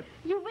to do it.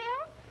 You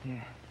will?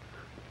 Yeah.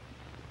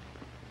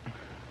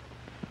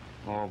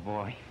 Oh,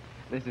 boy.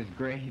 This is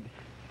great.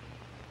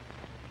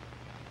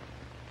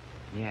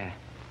 Yeah.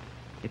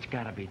 It's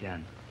got to be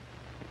done.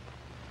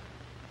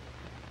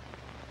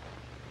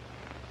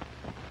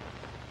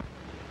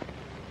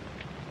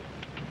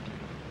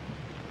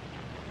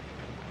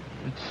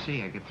 Let's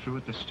see. I get through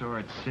at the store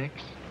at 6.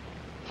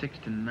 6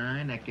 to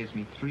 9. That gives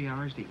me 3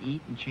 hours to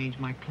eat and change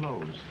my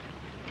clothes.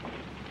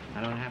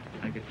 I don't have to...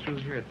 I get through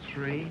here at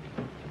 3.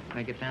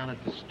 I get down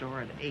at the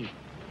store at 8. It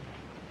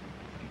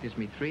gives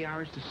me 3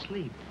 hours to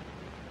sleep.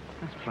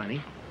 That's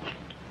plenty.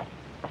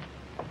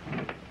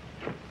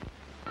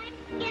 I'm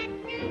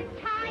getting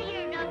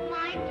tired of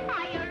my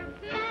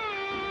tired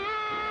man.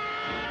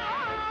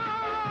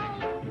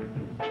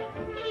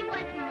 He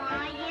was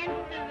my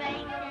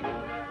inspiration.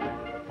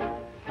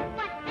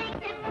 But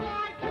things have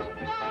gone too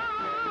far.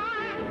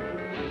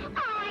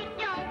 I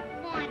don't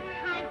want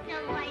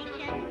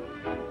consolation.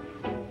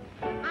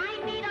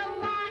 I need a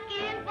lock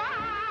and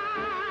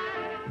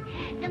bar.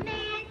 The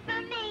man for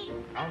me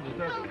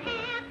will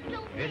have to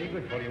Very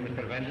good for you,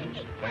 Mr. Vengeance.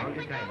 Thank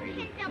you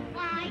kindly.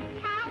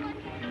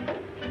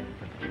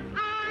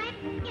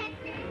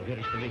 Where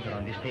is the liquor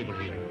on this table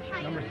here?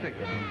 Number 6.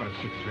 Number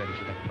 6, ready,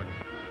 step for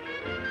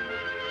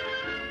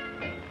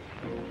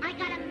I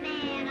got a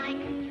man I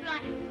can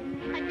trust,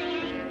 but they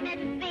ain't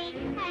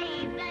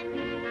misbehaving.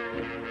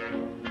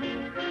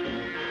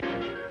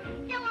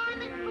 Still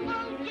I'm as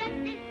slow, just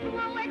as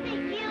slow as a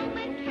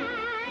human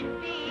can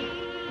be.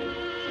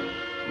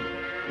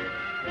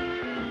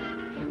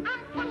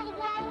 I'm full of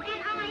woe,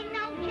 and I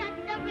know just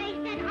the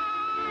reason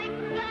I'm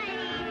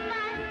famous.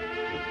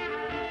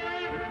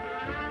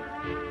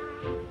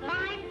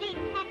 I'm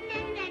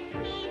detecting that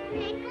he's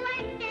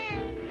neglected.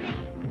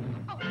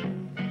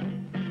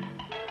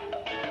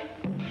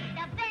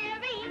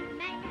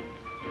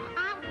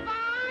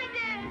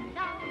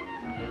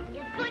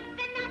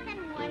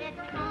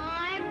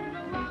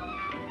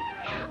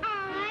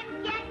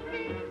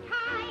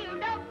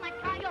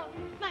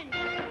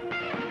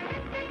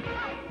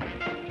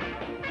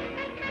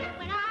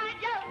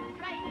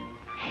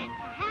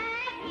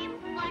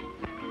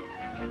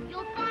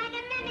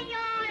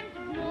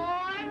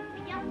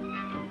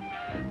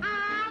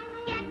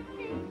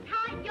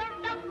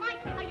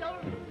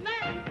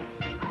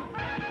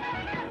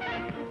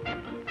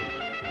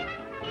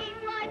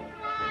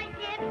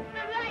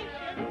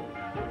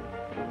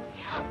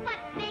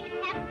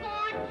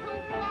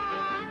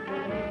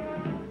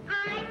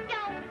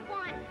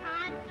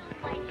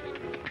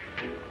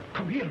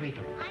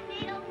 elevator. I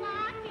need a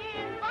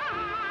walking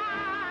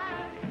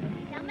bar.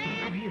 The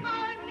man for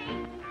me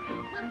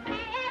will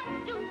say have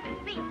to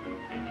be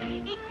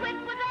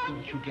equipped with all.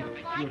 Don't you get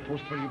back to your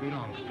post where you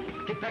belong.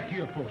 Get back to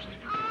your post.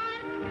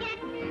 I'm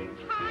getting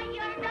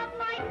tired of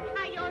my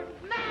tired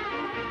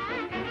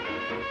man.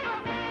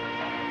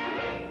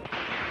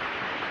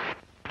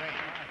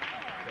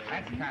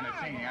 That's the kind of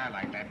singing I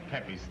like, that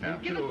peppy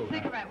stuff. Give us a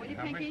cigarette, will you,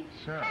 Pinky?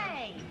 Sure.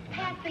 Hey,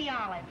 pass the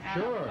olive.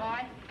 Sure.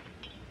 Boy.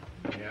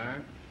 Yeah?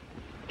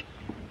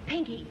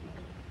 Pinky,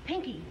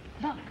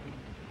 look.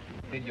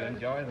 Did you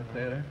enjoy the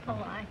theater? Oh,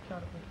 I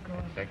thought it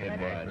was good.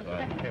 It was,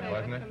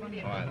 wasn't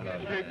it? Oh, I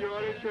loved Take it. your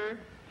order, sir.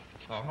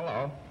 Oh,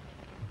 hello.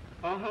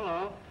 Oh,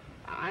 hello.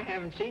 I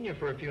haven't seen you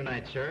for a few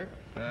nights, sir.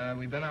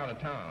 We've been out of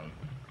town.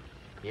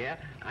 Yeah,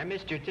 I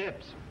missed your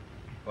tips.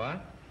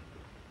 What?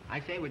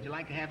 I say, would you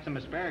like to have some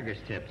asparagus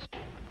tips?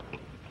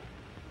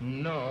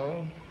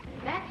 No.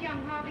 That's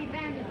young Harvey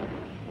Vanderbilt.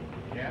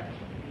 Yeah?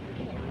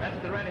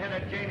 That's the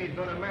red-headed Janie's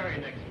going to marry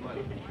next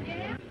month.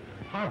 Yeah?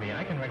 Harvey,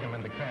 I can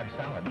recommend the crab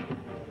salad.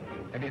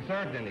 Have you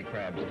served any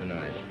crabs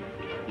tonight?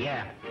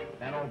 Yeah,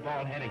 that old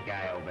bald-headed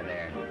guy over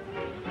there.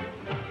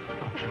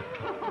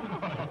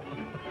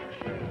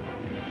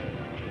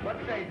 What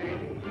say,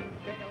 Janie?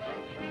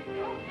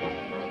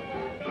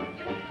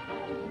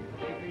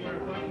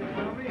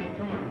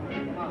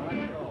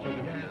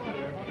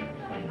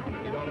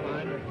 You don't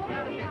mind?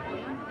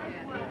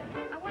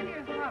 I wonder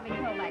if Harvey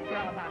told that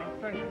girl about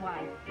his first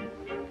wife.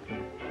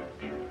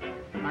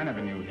 I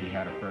never knew he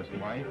had a first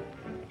wife.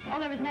 Oh,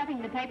 there was nothing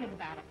in the papers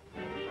about it.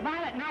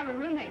 Violet and I were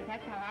roommates,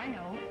 that's how I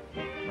know.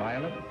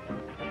 Violet?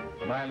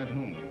 Violet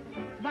whom?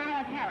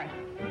 Violet Harris.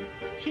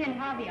 She and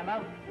Harvey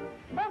eloped.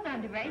 Both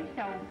underage,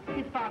 so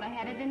his father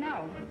had it to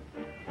know.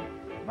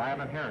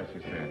 Violet Harris,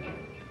 you said.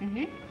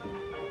 Mm-hmm.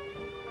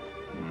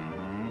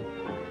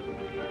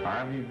 Mm-hmm.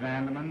 Harvey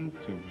Vanderman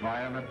to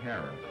Violet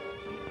Harris.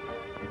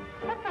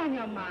 What's on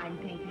your mind,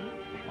 Pinky?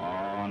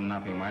 Oh,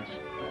 nothing much.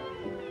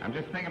 I'm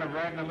just thinking of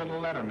writing a little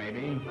letter,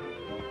 maybe.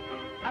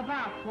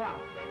 About what?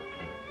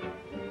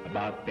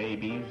 About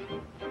babies.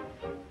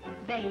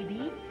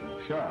 Baby?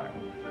 Sure.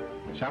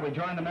 Shall we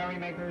join the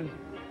merrymakers?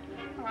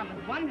 Well, I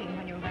was wondering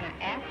when you were going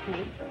to ask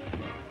me.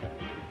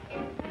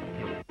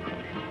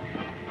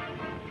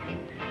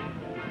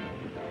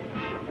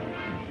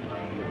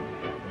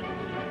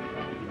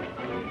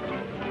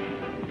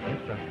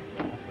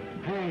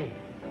 Hey,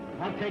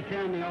 I'll take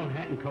care of my own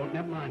hat and coat.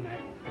 Never mind that.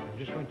 I'm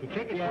just going to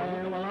take it.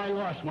 Yeah, well, I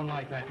lost one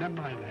like that. Never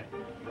mind that.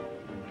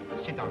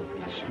 Sit down,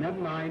 please. Never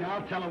mind.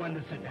 I'll tell her when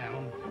to sit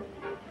down.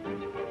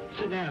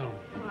 Sit down.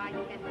 Well, I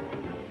can't.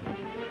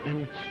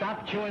 And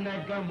stop chewing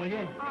that gum, will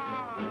you?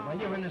 Oh. Well,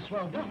 you're in a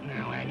swell dump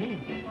now,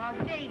 Aggie. Well,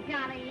 gee,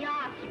 Johnny,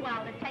 you're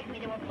swell to take me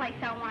to a place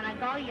I want to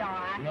go, you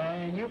are.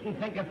 Yeah, you can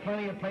think of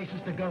plenty of places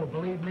to go,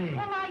 believe me.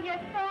 Well, are you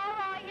sure,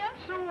 are you?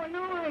 So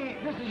annoying.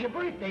 This is your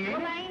birthday, ain't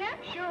Well, it? ain't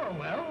it? Sure,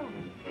 well.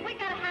 We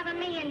gotta have a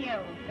me and you.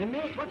 And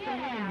me? What's the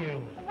me and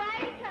you?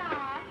 Waiter!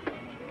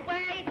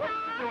 Waiter! What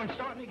are you doing,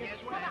 starting to get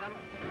sweat?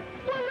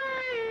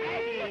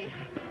 Hey!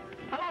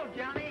 Hello,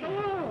 Johnny.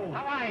 Hello.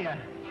 How are you?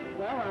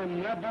 Well,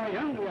 I'm not very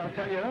hungry, I'll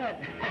tell you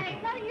that. Hey,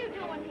 what are you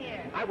doing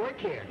here? I work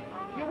here.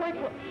 You work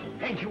for...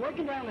 Ain't you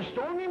working down the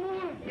store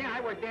anymore? Yeah,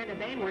 I work there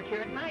today and work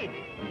here at night.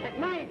 At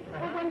night?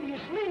 Well, when do you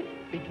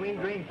sleep? Between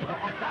drinks.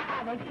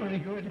 That's pretty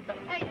good.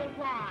 Hey, but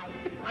why?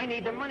 I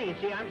need the money. You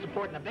see, I'm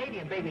supporting a baby,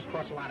 and babies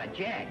cost a lot of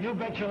jack. You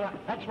bet your life.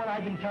 That's what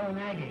I've been telling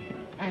Aggie.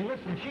 And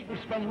listen, she can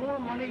spend more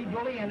money,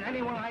 Willie, than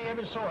anyone I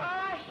ever saw.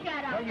 Oh,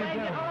 shut up, Well, you will you?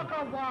 do. Oh,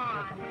 go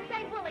on.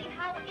 Say, Willie,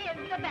 how is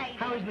the baby?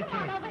 How is the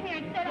Come kid? on over here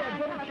and sit down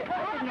and tell us I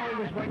didn't know he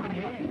was working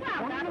here.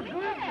 Well, that'll be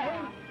good.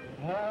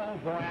 Oh,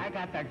 boy, I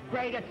got the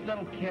greatest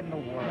little kid in the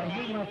world.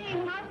 Yeah, you must... He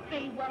must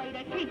be, Willie,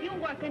 to keep you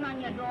working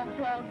on your dogs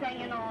all day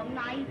and all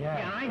night.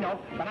 Yeah, I know,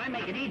 but I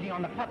make it easy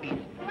on the puppies.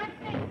 Let's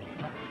see.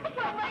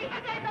 Willie,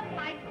 they look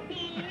like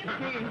thieves.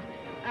 Jeez,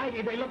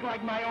 Aggie, they look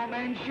like my old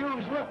man's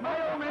shoes. Look, my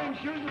old man's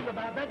shoes is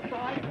about that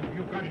size.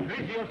 You've gone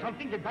crazy or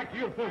something? Get back to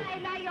your post.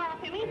 Hey, lay off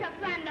him. He's a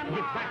friend of mine.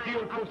 Get back to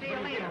your I'll post. see you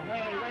later.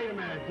 Hey, wait a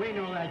minute. We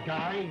know that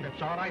guy. That's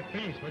all right.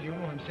 Please, will you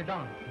know him? Sit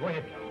down. Go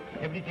ahead.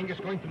 Everything is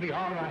going to be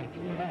all right.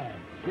 Yeah.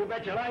 You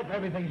bet your life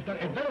everything's going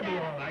to... It better be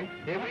all right.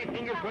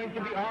 Everything is going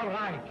to be all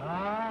right.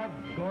 Ah,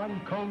 go on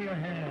and comb your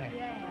hair.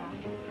 Yeah.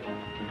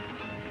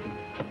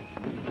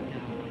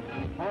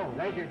 Oh,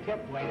 there's your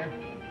tip, waiter.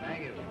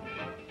 Thank you.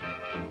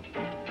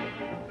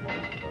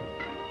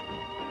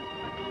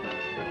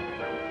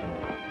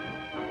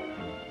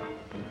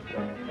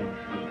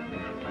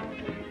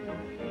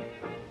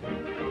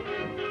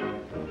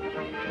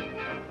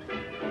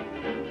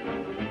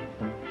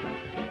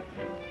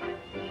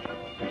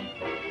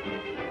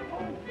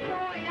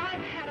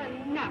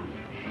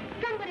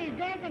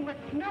 Dancing with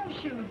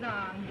snowshoes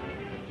on.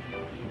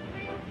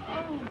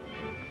 Oh.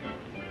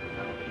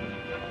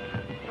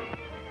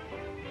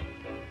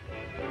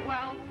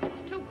 Well,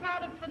 it's too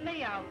crowded for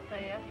me out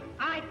there.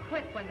 I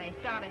quit when they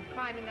started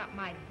climbing up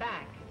my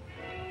back.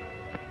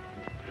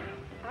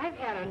 I've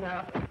had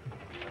enough.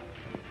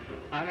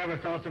 I never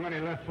saw so many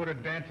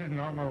left-footed dancers in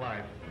all my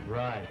life.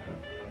 Right.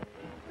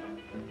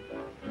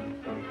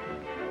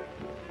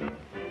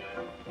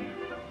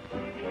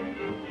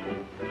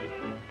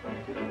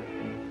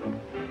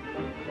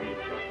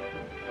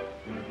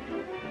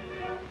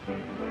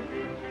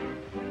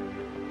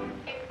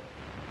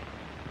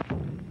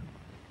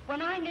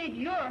 When I need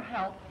your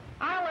help,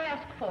 I'll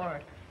ask for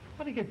it.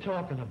 What are you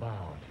talking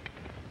about?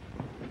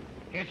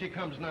 Here she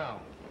comes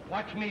now.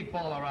 Watch me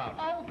ball her out.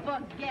 Oh,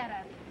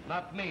 forget it.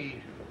 Not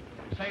me.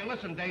 Say,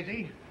 listen,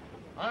 Daisy.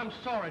 I'm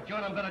sorry,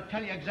 John. I'm going to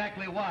tell you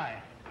exactly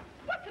why.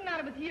 What's the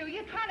matter with you?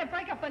 You trying to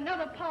break up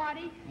another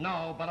party?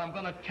 No, but I'm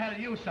going to tell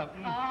you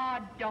something. Oh,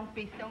 don't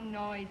be so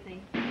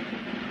noisy.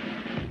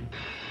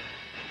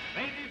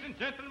 Ladies and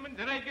gentlemen,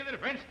 the regular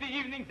Wednesday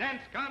evening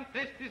dance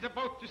contest is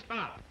about to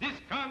start. This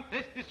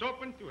contest is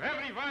open to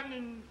everyone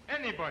and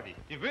anybody.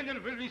 The winner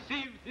will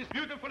receive this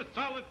beautiful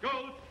solid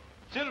gold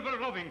silver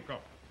rubbing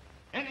cup.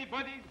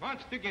 Anybody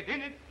wants to get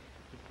in it,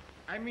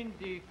 I mean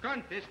the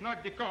contest,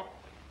 not the cup,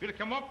 will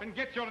come up and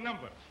get your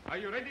numbers. Are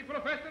you ready,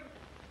 Professor?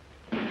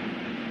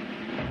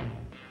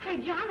 Hey,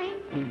 Johnny,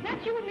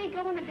 let's you and me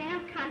go in the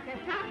dance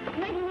contest, huh?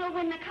 Maybe we'll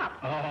win the cup.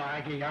 Oh,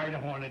 Aggie, I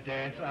don't want to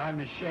dance. I'm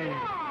ashamed.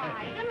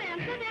 Why? The man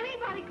said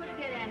anybody could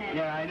get in it.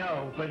 Yeah, I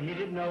know, but he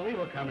didn't know we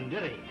were coming,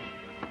 did he?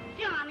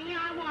 Johnny,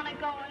 I want to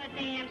go in a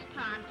dance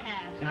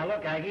contest. Now,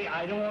 look, Aggie,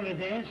 I don't want to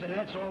dance, and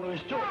that's all there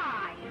is to it.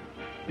 Why?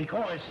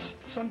 Because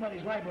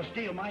somebody's liable to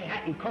steal my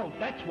hat and coat.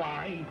 That's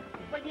why.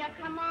 Well, yeah,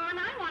 come on.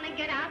 I want to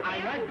get out there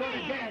I'm not and going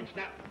to dance.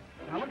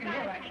 Now look at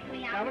here,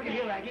 Aggie. Now, look at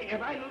here, Aggie.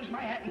 If I lose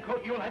my hat and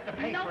coat, you'll have to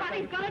pay for it.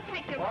 Nobody's going to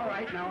take your... All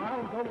right, now,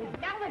 I'll go...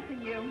 Now,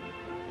 listen, you.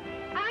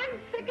 I'm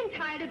sick and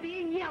tired of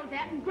being yelled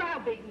at and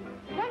browbeaten.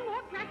 One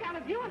more crack out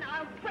of you and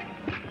I'll quit.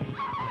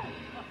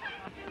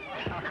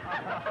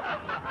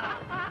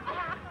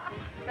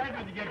 That's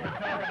what you get for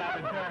talking out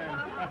of turn.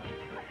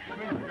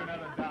 Swings for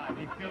another dime.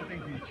 He still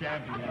thinks he's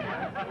champion.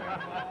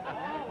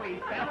 Oh, he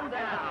fell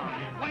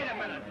down. Wait a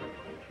minute.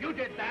 You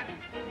did that.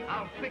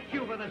 I'll fix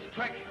you for this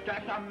trick.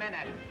 Just a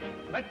minute.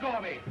 Let go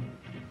of me.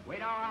 We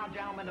don't allow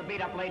gentlemen to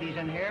beat up ladies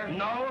in here.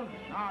 No?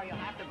 No, you'll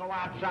have to go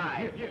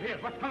outside. Here.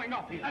 What's coming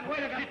up here? That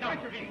waiter got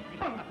treachery.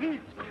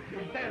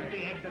 There's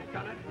the egg that's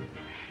done it.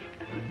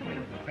 Wait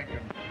a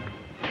second.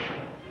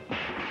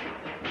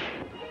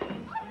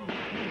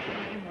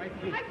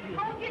 I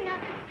told you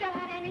not to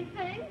start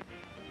anything.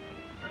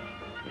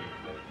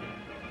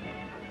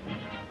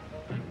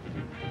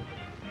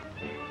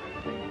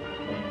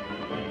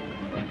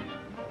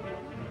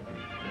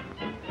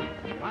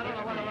 I don't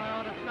know whether I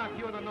ought to knock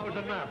you in the nose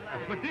or not.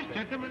 But this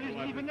gentleman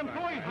isn't even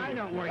employed. I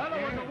don't work Well,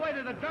 it was here. the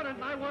waiter that done it,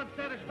 and I want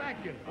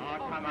satisfaction. Oh,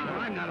 come on.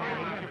 I'm not all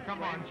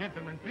Come on,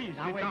 gentlemen, please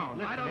Now, sit wait,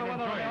 down. I don't know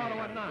whether I ought to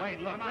or not. Wait,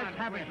 look, let's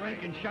have a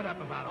drink and shut up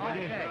about it, will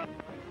you? Okay.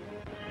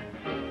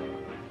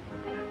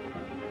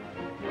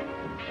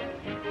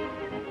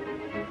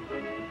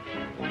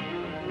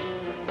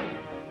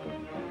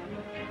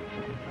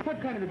 What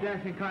kind of a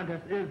dancing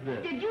contest is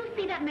this? Did you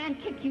see that man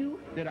kick you?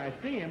 Did I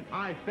see him?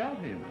 I felt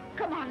him.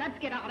 Come on, let's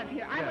get out of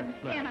here. I Yes, wouldn't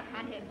stand a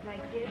contest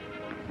like this.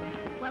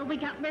 Well, we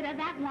got rid of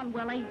that one,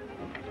 Willie.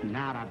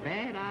 Not a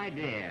bad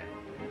idea.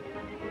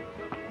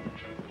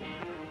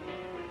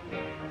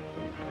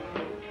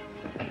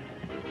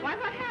 Why,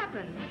 what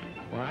happened?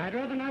 Well, I'd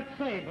rather not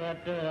say,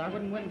 but I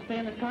wouldn't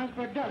stand a chance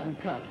for a dozen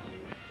cups.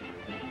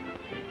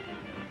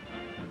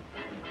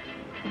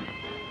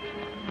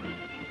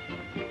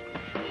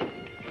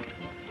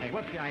 Hey,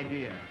 what's the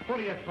idea? What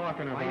are you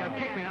talking about? Why, you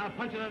kicked me. I'll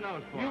punch you in the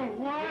nose for it. You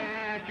what?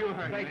 Yes, you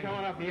heard me. Say, come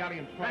on up the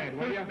audience quiet,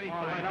 will you? All All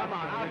right, right, come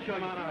on. I'll show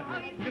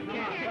you. You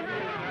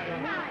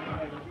can't.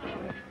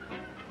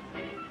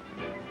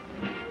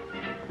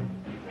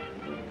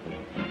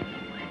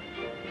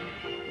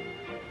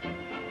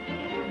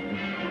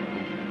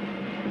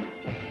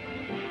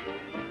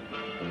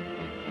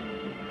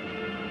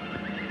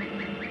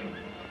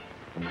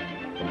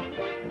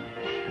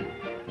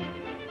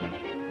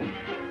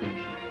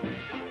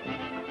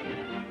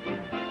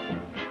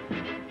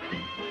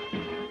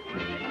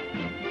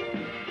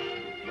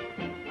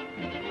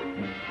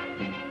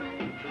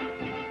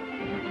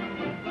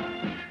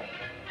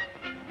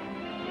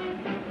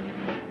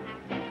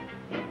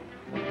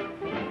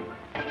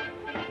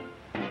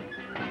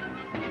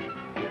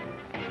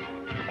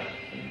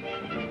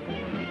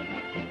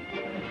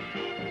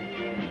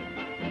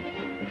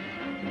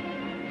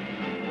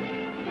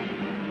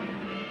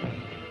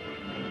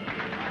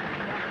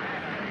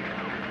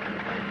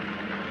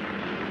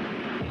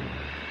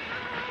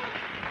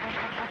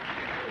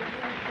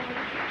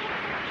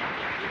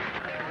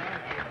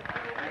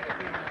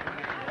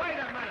 Wait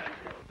a minute.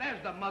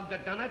 There's the mug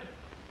that done it.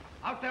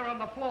 Out there on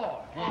the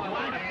floor. Oh,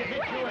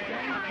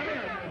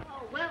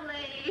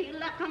 Willie,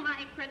 look at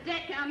my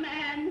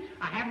predicament.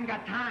 I haven't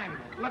got time.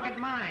 Look at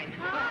mine.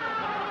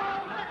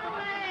 Oh,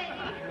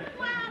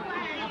 Willie.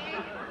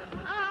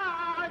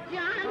 Oh,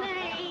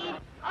 Johnny.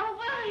 Oh,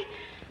 Willie.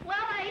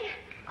 Willie.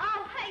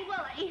 Oh, hey,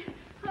 Willie.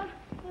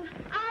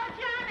 Oh,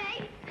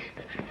 Johnny.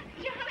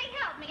 Johnny,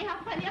 help me,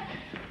 will you?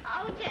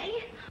 Oh,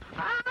 gee.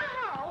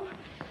 Oh.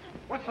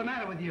 what's the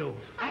matter with you?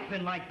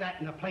 Acting like that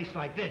in a place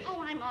like this.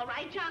 Oh, I'm all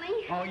right,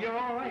 Johnny. Oh, you're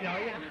all right, are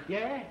you?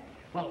 Yeah?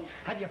 Well,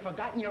 have you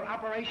forgotten your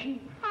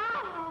operation?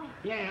 Oh.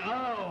 Yeah,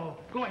 oh.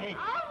 Go ahead.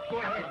 Oh, Go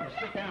ahead and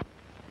sit down.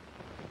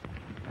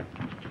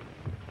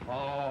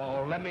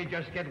 Oh, let me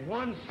just get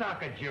one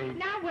sock at you.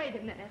 Now, wait a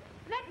minute.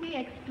 Let me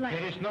explain.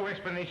 There is no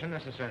explanation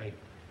necessary.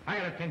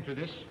 I'll attend to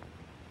this.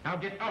 Now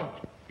get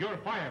out. You're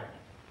fired.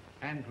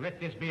 And let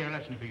this be a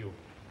lesson to you.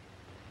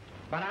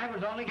 But I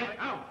was only Get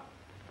out!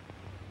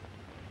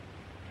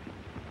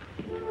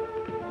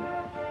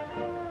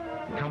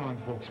 Come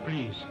on, folks,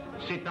 please.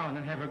 Sit down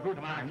and have a good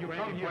time. You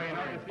come here.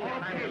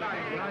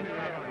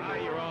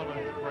 You're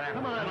always crap.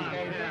 Come on,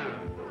 guys.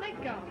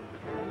 Let go.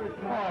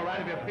 All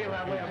right, if you feel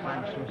that way,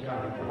 I'm so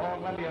sorry. Oh,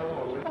 let me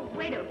alone. Oh,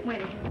 wait a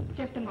minute.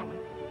 Just a moment.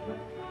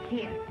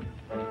 Here.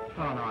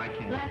 Oh, no, I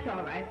can't. That's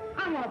all right.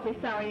 I'm awfully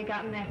sorry you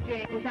got in that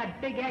jail with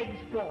that big egg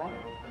spore.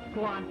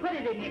 Go on, put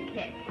it in your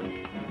kit.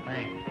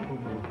 Thanks.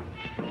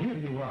 Here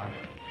you are.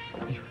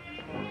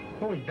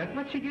 Oh, is that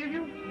what she gave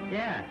you?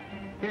 Yeah.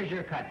 Here's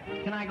your cut.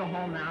 Can I go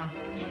home now?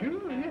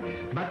 Sure, yeah.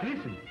 But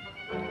listen,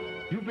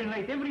 you've been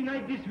late every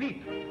night this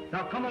week.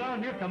 Now come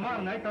around here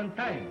tomorrow night on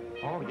time.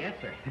 Oh, yes,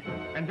 sir.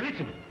 And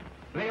listen,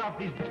 lay off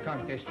this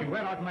contest. You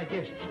wear out my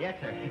guests. Yes,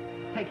 sir.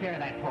 Take care of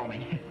that for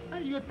me.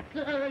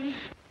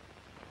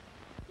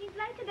 He's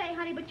late today,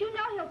 honey, but you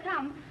know he'll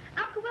come.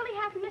 Uncle Willie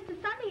hasn't missed a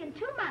Sunday in 2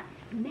 months.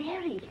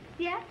 Mary,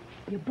 Yes?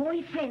 your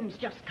boyfriend's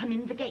just come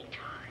in the gate.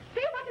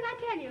 See, what did I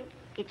tell you?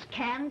 It's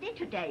candy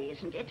today,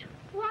 isn't it?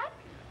 What?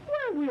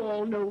 Well, we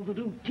all know the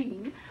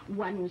routine.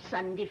 One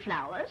Sunday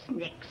flowers,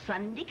 next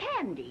Sunday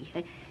candy.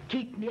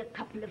 Keep me a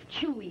couple of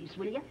chewies,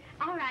 will you?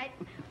 All right.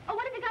 Oh,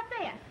 what have you got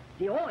there?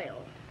 The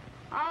oil.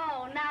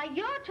 Oh, now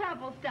your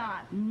trouble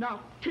starts.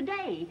 Not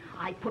today.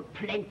 I put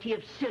plenty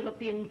of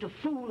syrup in to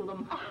fool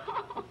them.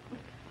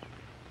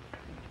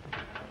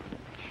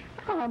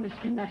 Oh,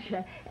 Mr.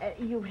 Nusher,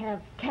 you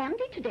have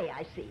candy today,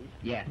 I see.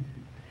 Yes.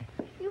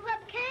 You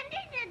have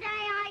candy today,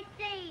 I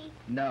see.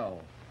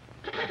 No.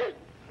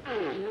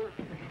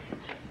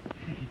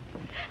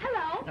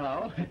 Hello.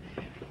 Hello.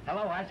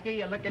 Hello, Oscar.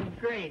 You're looking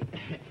great.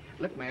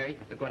 Look, Mary,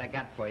 look what I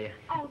got for you.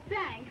 Oh,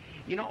 thanks.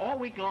 You know, all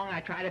week long I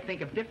try to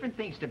think of different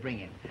things to bring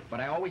in, but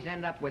I always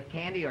end up with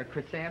candy or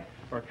croissant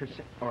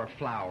or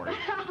flowers.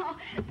 Oh,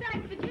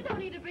 thanks, but you don't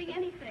need to bring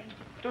anything.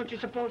 Don't you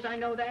suppose I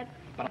know that?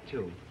 But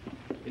too.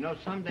 You know,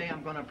 someday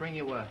I'm going to bring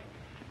you a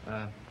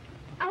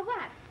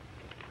what?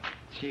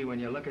 Gee, when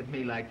you look at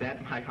me like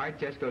that, my heart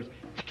just goes...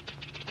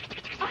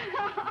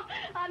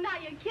 Oh, now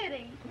you're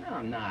kidding. No,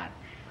 I'm not.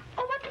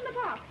 Oh, what's in the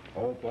box?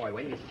 Oh, boy,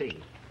 wait till you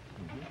see.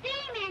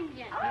 Steam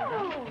engine.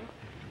 Oh.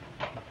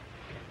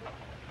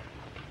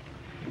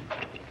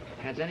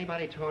 Has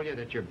anybody told you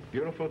that you're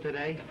beautiful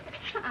today?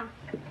 Uh-uh.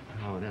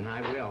 Oh, then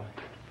I will.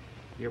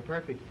 You're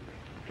perfect.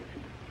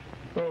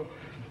 Oh,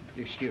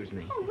 excuse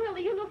me. Oh,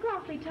 Willie, you look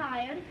awfully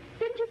tired.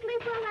 Didn't you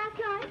sleep well last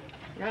night?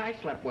 Yeah, I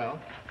slept well,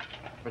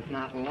 but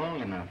not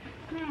long enough.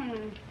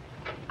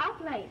 Up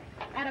late.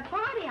 At a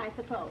party, I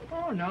suppose.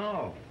 Oh,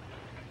 no.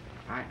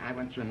 I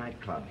went to a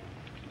nightclub.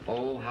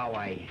 Oh, how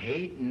I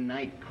hate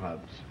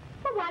nightclubs.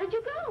 Well, why did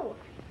you go?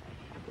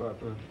 Well,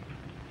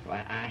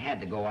 I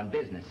had to go on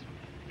business.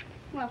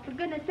 Well, for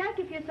goodness sake,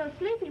 if you're so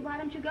sleepy, why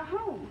don't you go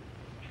home?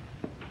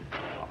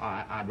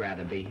 I'd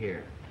rather be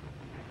here.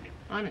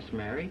 Honest,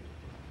 Mary.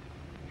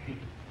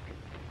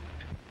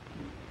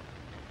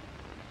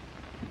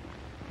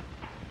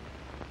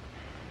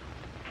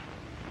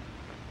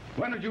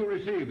 When did you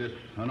receive this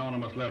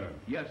anonymous letter?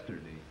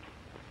 Yesterday.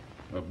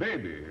 A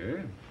baby,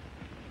 eh?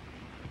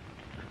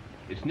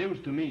 It's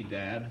news to me,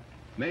 Dad.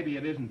 Maybe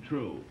it isn't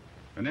true.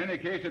 In any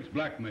case, it's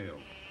blackmail.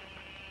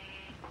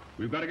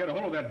 We've got to get a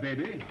hold of that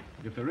baby,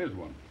 if there is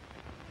one.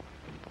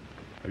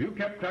 Have you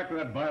kept track of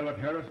that Violet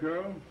Harris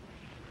girl?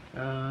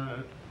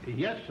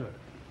 Yes, sir.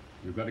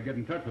 You've got to get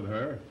in touch with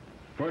her.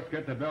 First,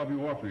 get the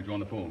Bellevue Orphanage on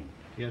the phone.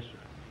 Yes, sir.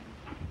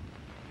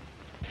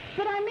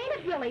 But I mean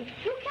it, Willie.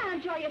 You can't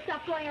enjoy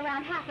yourself going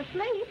around half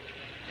asleep.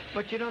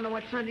 But you don't know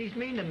what Sundays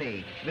mean to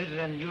me.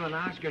 Visiting you and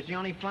Oscar's the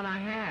only fun I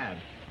have.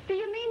 Do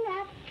you mean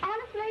that?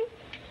 Honestly?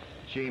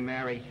 Gee,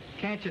 Mary,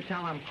 can't you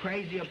tell I'm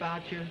crazy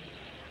about you?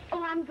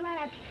 Oh, I'm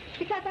glad.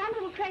 Because I'm a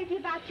little crazy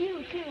about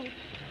you, too.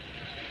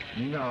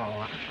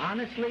 No,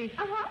 honestly?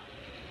 Uh-huh.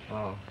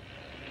 Oh.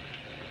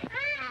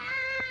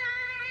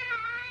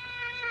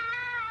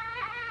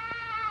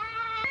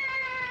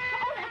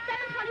 Oh, that's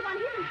 721.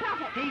 He's in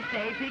trouble. He's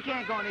safe. He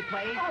can't go any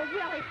place. Oh,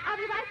 really? I'll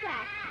be right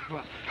back.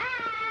 Well,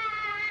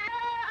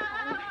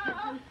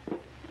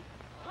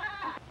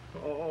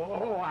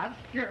 oh,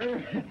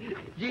 Oscar.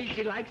 Gee,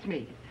 she likes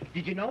me.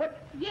 Did you know it?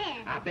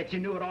 Yeah. I bet you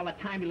knew it all the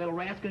time, you little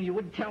rascal, and you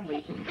wouldn't tell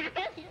me.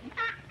 That's it,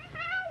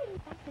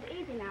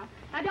 easy now.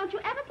 Now, don't you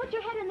ever put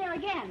your head in there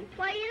again.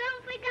 Well, you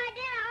don't think I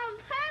did it on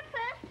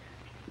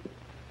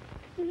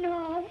purpose?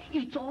 No,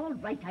 it's all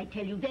right, I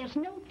tell you. There's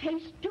no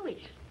taste to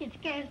it. It's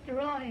castor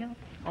oil.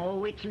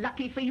 Oh, it's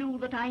lucky for you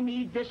that I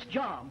need this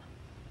job.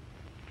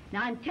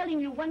 Now, I'm telling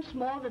you once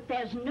more that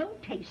there's no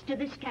taste to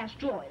this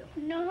castor oil.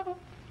 No.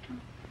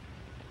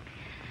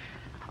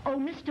 Oh,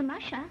 Mr.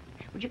 Musher,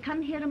 would you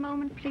come here a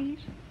moment, please?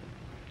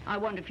 I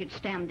wonder if you'd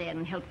stand there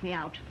and help me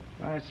out.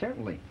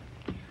 Certainly.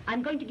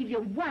 I'm going to give you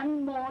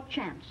one more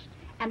chance.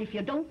 And if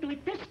you don't do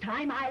it this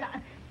time,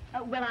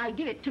 I'll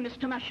give it to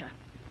Mr. Musher.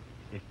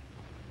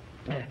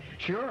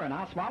 Sure, and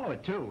I'll swallow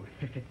it, too.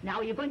 Now,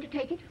 are you going to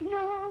take it?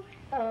 No.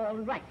 All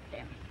right,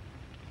 then.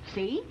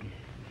 See?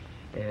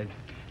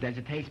 Does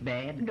it taste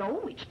bad?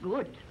 No, it's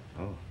good.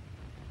 Oh.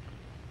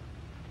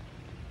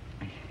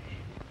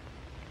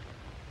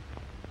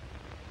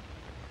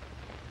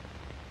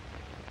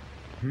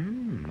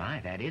 My,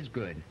 that is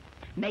good.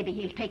 Maybe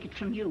he'll take it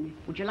from you.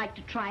 Would you like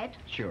to try it?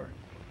 Sure.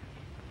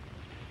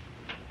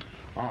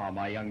 Oh,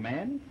 my young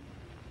man.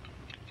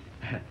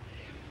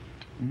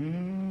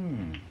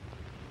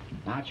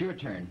 Now it's your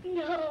turn.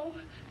 No.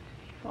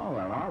 Oh,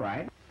 well, all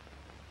right.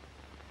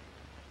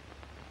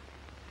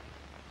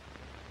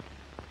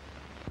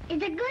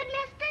 Is it good,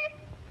 mister?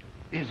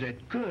 Is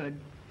it good?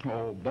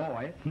 Oh,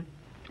 boy.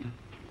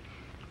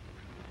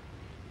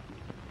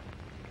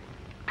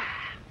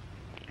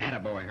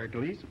 Attaboy,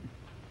 Hercules.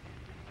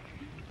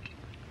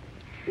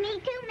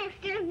 Me too,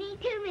 mister. Me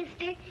too,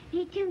 mister.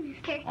 Me too,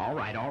 mister. All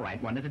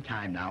right. One at a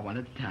time now, one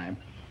at a time.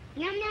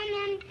 Yum, yum,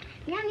 yum.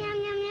 Yum, yum,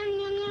 yum, yum,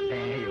 yum, yum.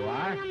 There you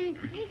are. Some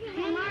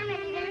more,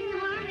 mister. Some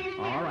more,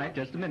 mister. All right,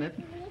 just a minute.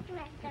 Me too,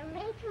 mister.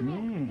 Me too,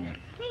 mister.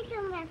 Me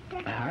too,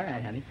 mister. All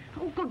right, honey.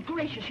 Oh, good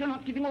gracious, you're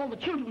not giving all the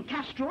children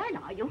castor oil,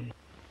 are you?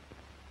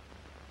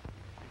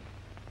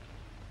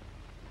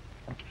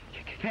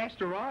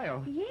 Castor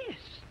oil? Yes.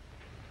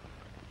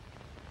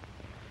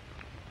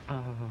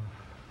 Oh.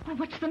 Well,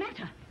 what's the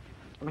matter?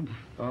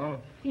 Oh.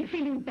 You're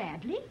feeling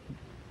badly?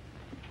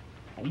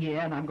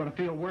 Yeah, and I'm going to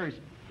feel worse.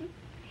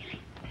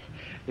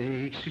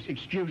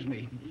 Excuse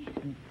me.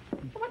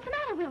 What's the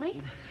matter,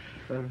 Willie?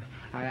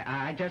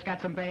 I just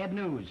got some bad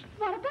news.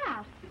 What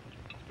about?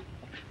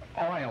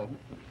 Oil.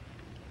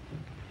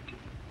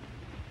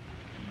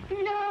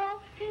 No.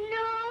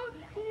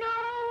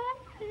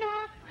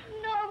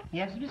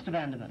 Yes, Mr.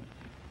 Vanderman.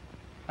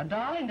 A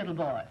darling little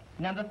boy,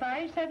 number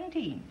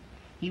 517.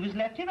 He was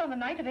left here on the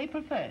night of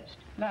April 1st,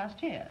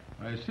 last year.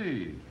 I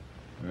see.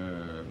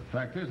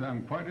 Fact is,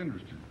 I'm quite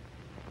interested.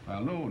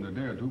 I'll know in a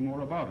day or two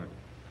more about it.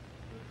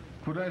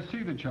 Could I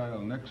see the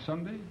child next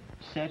Sunday?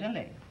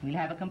 Certainly. We'll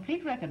have a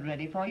complete record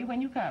ready for you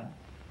when you come.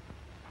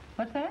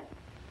 What's that?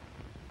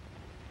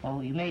 Oh,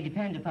 you may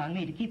depend upon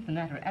me to keep the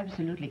matter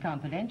absolutely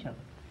confidential.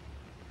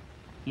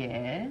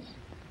 Yes?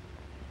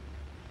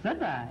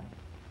 Goodbye.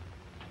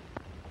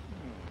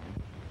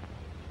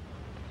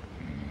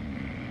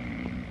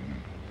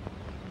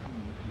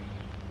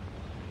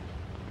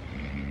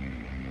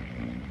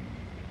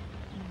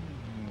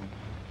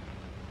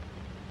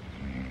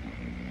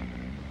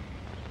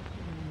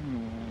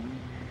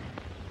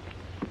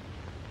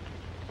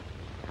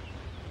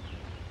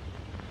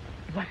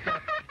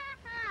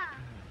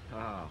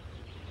 Oh.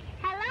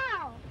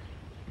 Hello.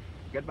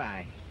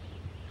 Goodbye.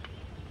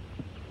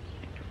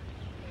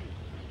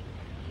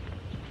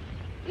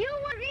 You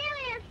were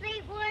really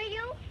asleep, were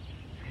you?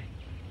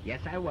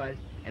 Yes, I was.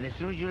 And as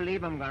soon as you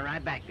leave, I'm going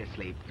right back to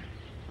sleep.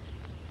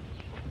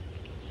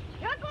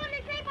 You're going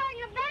to sleep on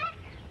your back?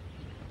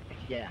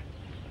 Yeah.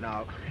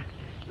 No.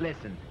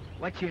 Listen,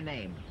 what's your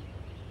name?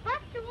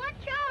 Buster,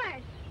 what's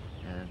yours?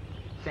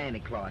 Santa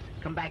Claus.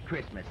 Come back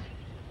Christmas.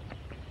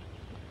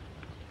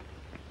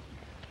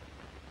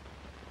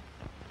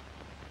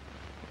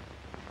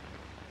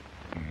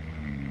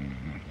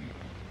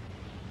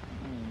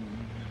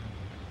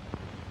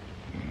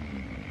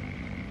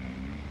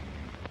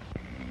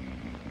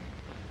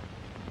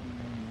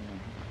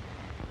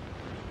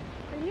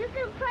 Are you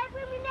going to play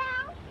with me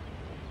now?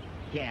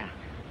 Yeah.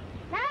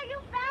 Now you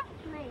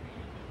bounce me.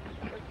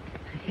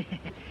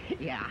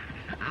 Yeah,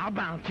 I'll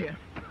bounce you.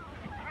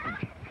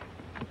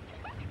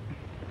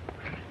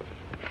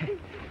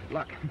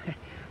 Look,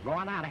 go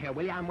on out of here,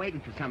 will you? I'm waiting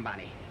for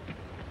somebody.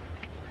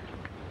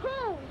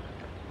 Who?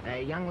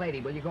 Hey, young lady,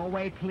 will you go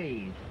away,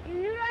 please? Do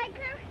you like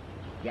her?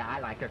 Yeah, I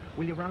like her.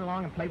 Will you run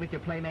along and play with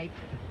your playmates?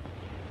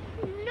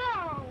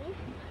 No.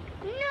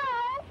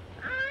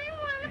 I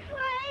want to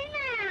play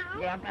now.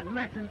 Yeah, but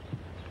listen.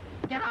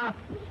 Get off.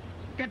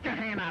 Get your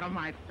hand out of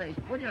my face,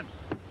 will you?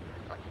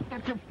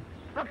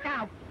 Look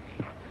out.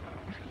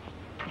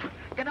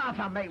 Get off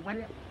of me, will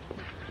you?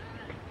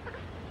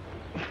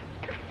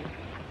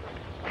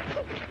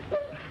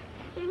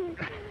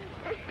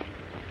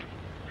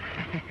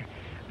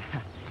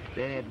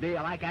 Do you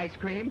like ice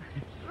cream?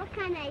 What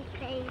kind of ice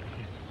cream?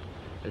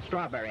 The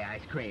strawberry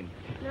ice cream.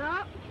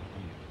 No.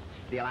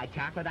 Do you like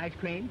chocolate ice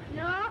cream?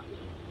 No.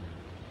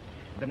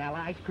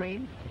 Vanilla ice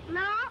cream?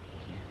 No.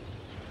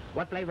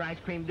 What flavor ice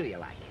cream do you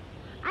like?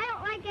 I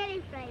don't like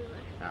any flavor.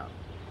 Oh.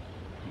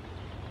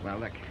 Well,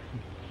 look.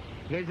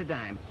 Here's a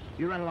dime.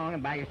 You run along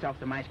and buy yourself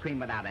some ice cream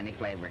without any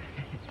flavor.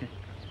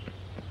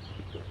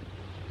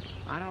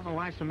 I don't know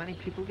why so many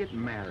people get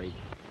married.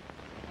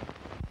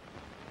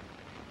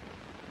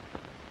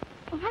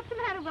 Well, what's the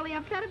matter, Willie?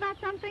 Upset about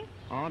something?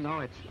 Oh, no,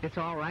 it's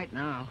all right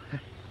now.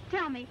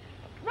 Tell me,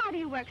 why do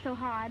you work so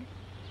hard?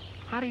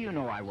 How do you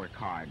know I work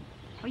hard?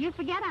 Oh, you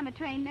forget I'm a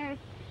trained nurse.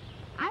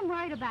 I'm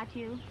worried about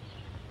you.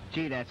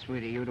 Gee, that's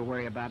sweet of you to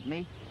worry about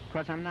me,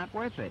 because I'm not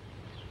worth it.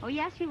 Oh,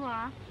 yes, you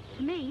are.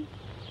 To me.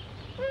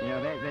 You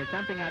know, there's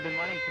something I've been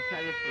wanting to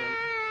tell you for...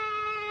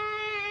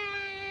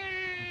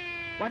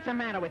 What's the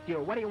matter with you?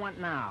 What do you want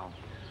now?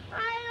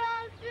 I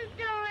lost the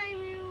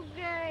dime you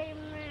gave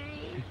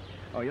me.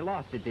 Oh, you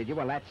lost it, did you?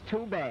 Well, that's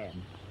too bad.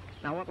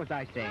 Now, what was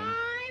I saying?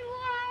 I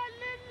want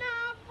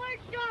another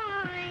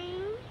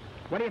dime.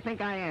 What do you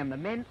think I am, the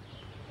mint?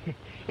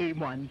 He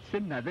wants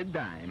another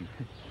dime.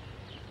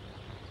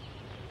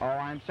 Oh,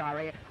 I'm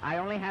sorry. I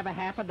only have a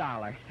half $1.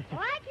 Well,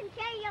 I can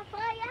tell you for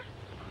you.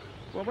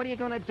 Well, what are you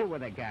going to do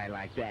with a guy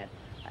like that?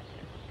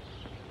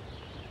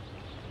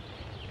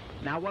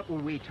 Now, what were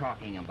we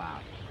talking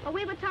about? Oh,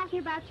 we were talking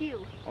about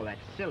you. Oh,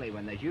 that's silly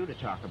when there's you to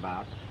talk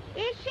about.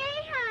 Is she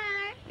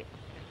her?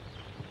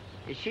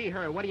 Is she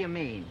her? What do you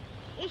mean?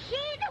 Is she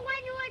the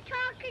one you were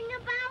talking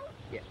about?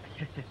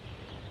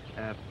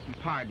 Yeah.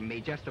 Pardon me.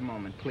 Just a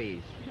moment,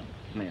 please.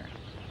 Come here.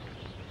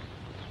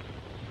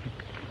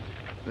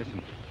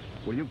 Listen,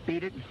 will you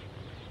beat it?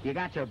 You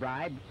got your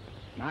bribe.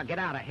 Now get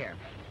out of here.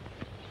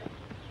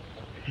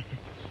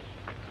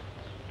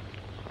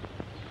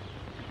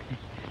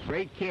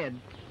 Great kid.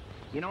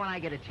 You know, when I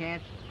get a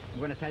chance, I'm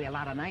going to tell you a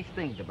lot of nice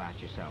things about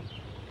yourself.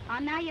 Oh,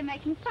 now you're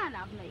making fun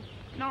of me.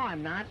 No,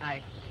 I'm not.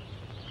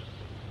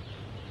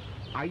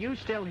 Are you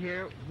still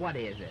here? What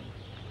is it?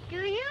 Do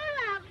you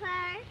love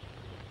her?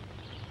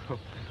 Oh,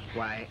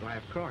 why,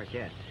 of course,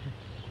 yes.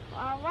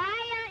 Well,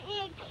 why don't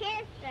you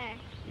kiss her?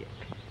 Yeah.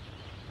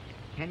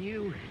 Can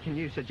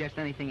you suggest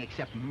anything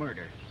except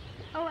murder?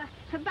 Oh,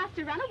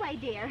 Buster, run away,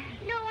 dear.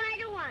 No, I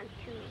don't want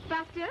to.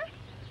 Buster?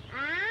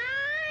 I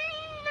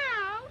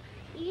know.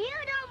 You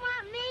don't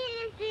want me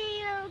to see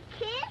you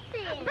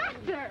kissing.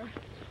 Buster!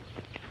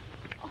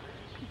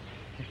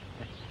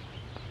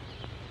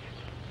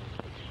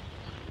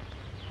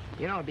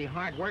 You know, it'd be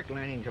hard work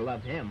learning to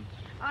love him.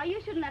 Oh, you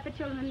shouldn't let the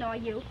children annoy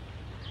you.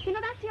 You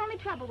know, that's the only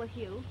trouble with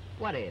you.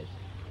 What is?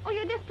 Oh,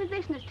 your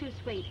disposition is too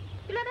sweet.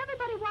 You let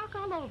everybody walk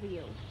all over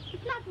you.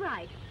 It's not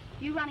right.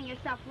 You running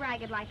yourself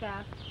ragged like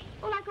a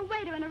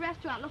waiter in a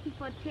restaurant looking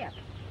for a tip.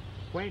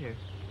 Waiter?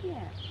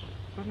 Yes.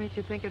 What makes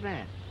you think of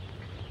that?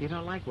 You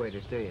don't like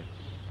waiters, do you?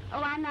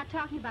 Oh, I'm not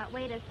talking about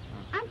waiters.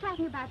 I'm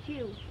talking about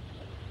you.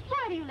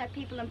 Why do you let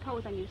people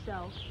impose on you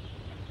so?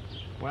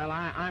 Well,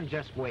 I'm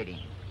just waiting.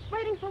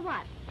 Waiting for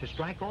what? To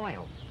strike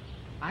oil.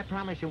 I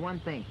promise you one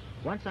thing.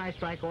 Once I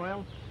strike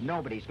oil,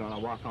 nobody's going to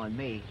walk on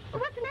me.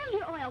 Well, what's the name of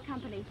your oil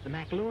company? The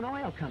McAloon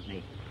Oil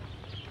Company.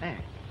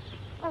 There.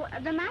 Oh,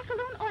 the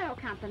McAloon Oil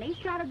Company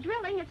started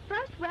drilling its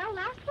first well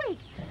last week.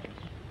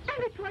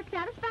 And reports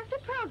satisfactory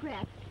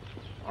progress.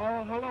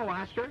 Oh, hello,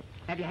 Oscar.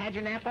 Have you had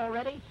your nap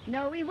already?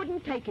 No, he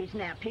wouldn't take his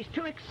nap. He's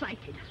too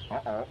excited.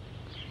 Uh-oh.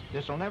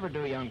 This'll never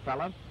do, young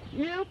fella.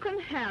 You can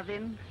have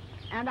him,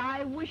 and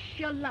I wish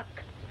you luck.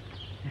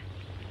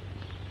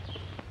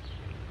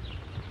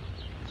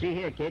 See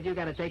here, kid, you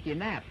got to take your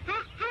nap.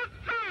 Ha, ha,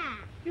 ha.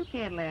 You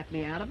can't laugh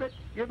me out of it.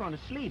 You're going to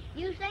sleep.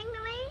 You sing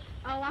to me?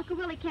 Oh, Uncle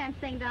Willie can't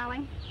sing,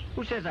 darling.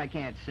 Who says I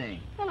can't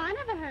sing? Well, I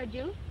never heard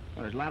you.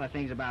 Well, there's a lot of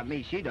things about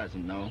me she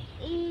doesn't know.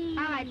 All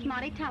right,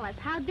 Smarty, tell us.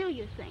 How do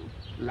you sing?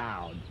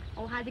 Loud.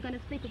 Oh, how's he going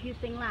to sleep if you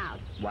sing loud?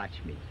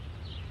 Watch me.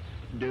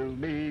 Do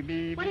me,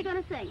 me, What are you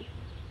going to sing?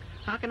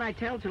 How can I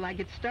tell till I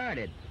get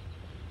started?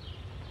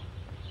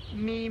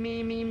 Me,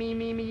 me, me, me,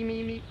 me, me,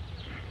 me, me.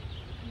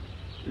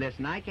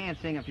 Listen, I can't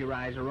sing if your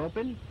eyes are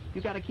open.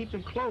 You got to keep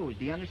them closed.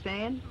 Do you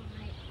understand? All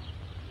right.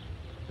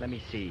 Let me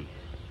see.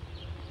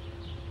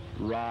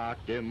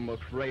 Rocked in the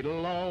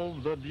cradle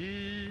of the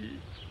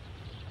deep.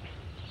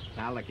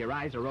 Now, look, your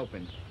eyes are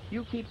open.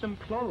 You keep them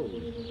closed.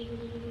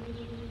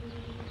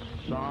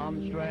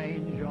 Some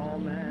strange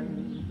old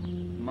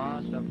man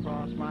must have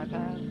crossed my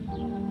path.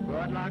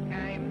 Good luck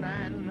came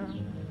then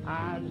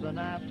as an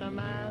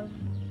aftermath.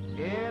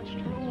 It's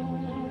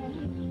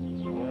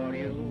true, for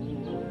you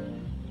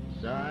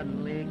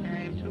suddenly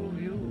came to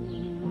view.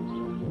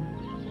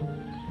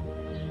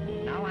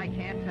 Now I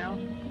can't tell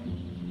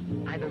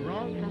either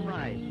wrong from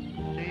right.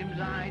 Seems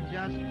I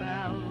just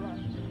fell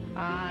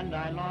and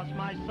I lost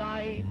my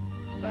sight,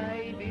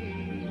 baby.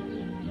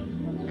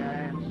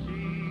 Can't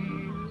see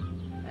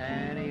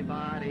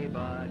anybody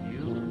but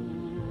you.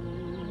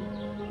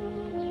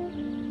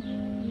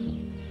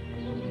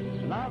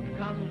 Love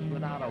comes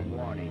without a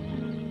warning.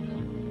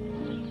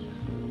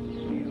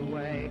 You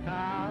wake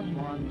up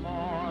one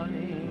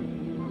morning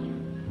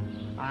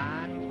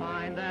and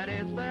find that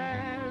it's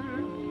there,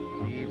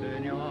 deep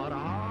in your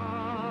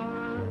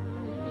heart.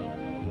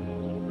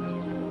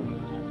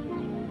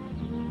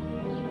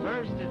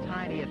 First a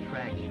tiny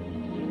attraction,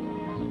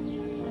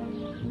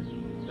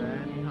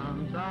 then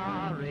comes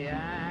a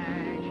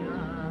reaction.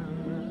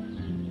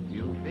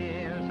 You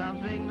feel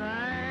something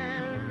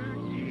there,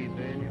 deep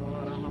in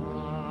your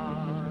heart.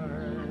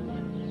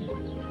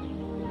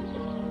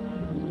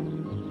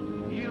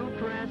 You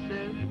press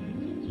it,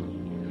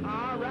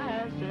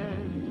 caress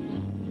it,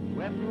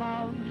 with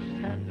love's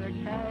tender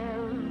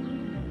care.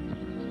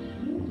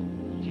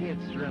 Gee,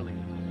 it's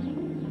thrilling.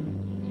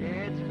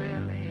 It's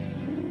filling.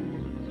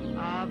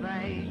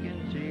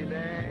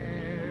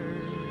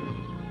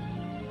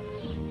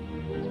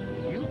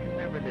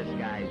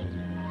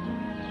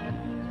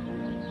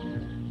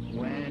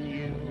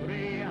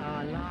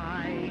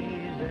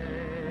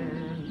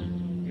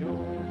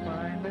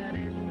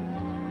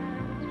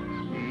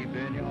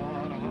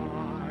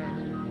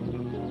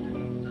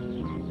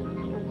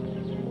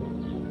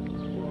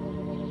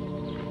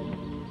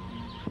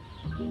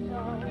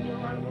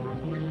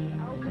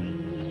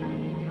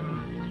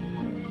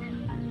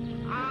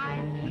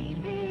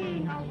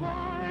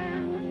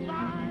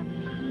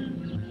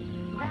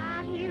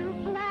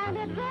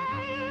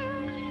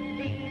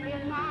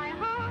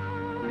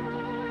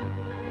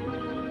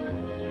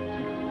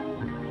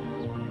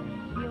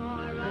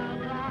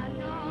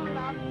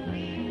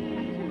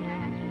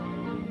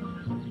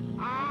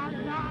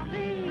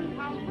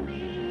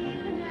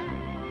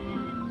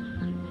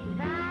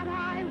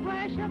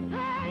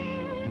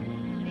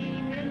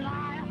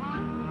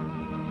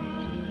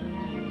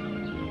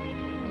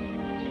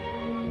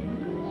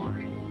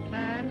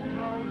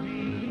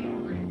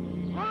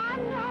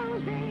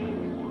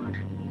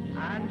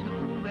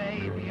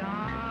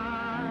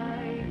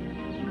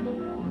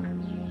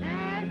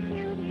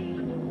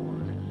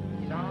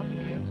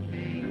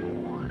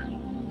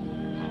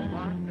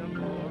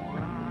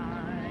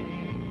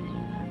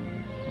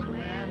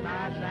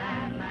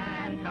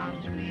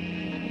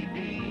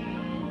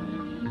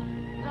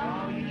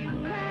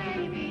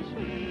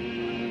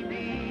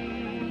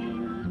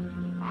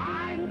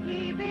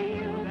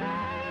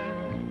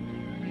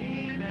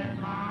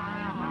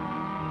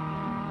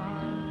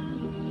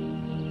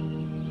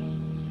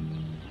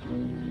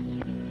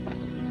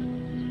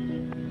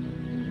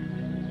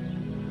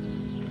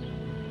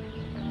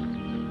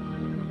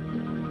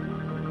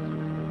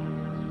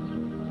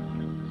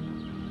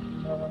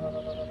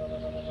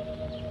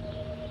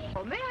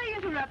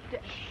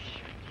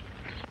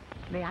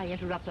 May I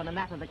interrupt on a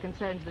matter that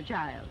concerns the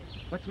child?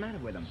 What's the matter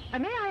with him?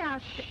 May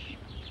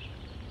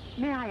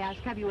I ask,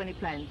 have you any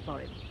plans for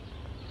him?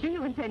 Do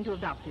you intend to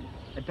adopt him?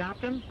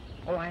 Adopt him?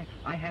 Oh, I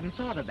hadn't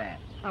thought of that.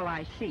 Oh,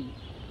 I see.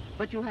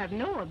 But you have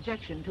no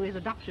objection to his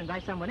adoption by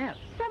someone else.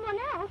 Someone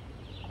else?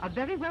 A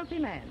very wealthy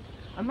man.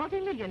 A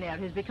multimillionaire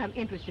has become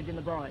interested in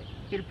the boy.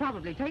 He'll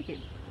probably take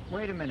him.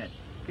 Wait a minute.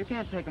 You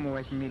can't take him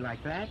away from me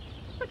like that.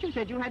 But you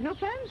said you had no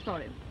plans for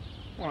him.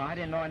 Well, I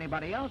didn't know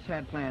anybody else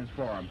had plans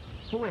for him.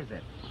 Who is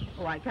it?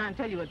 Oh, I can't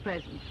tell you at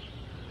present.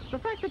 The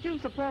fact that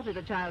you've supported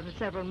the child for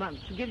several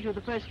months gives you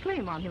the first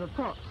claim on him, of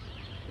course.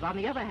 But on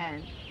the other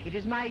hand, it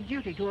is my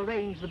duty to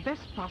arrange the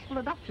best possible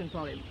adoption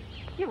for him.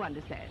 You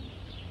understand?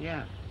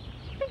 Yeah.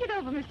 Think it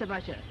over, Mr.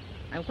 Musher.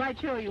 I'm quite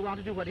sure you want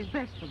to do what is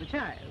best for the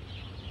child.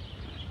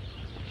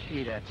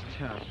 Gee, that's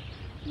tough.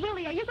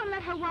 Willie, are you going to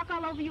let her walk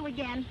all over you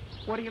again?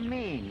 What do you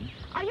mean?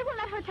 Are you going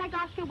to let her take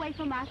Oscar away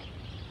from us?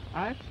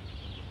 Us?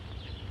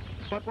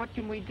 But what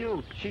can we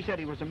do? She said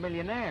he was a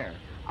millionaire.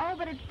 Oh,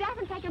 but it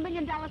doesn't take $1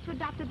 million to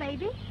adopt a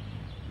baby.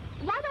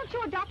 Why don't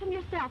you adopt him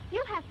yourself?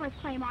 You have first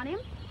claim on him.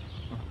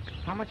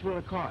 How much will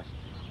it cost?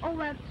 Oh,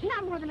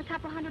 not more than a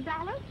couple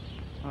 $100.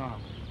 Oh,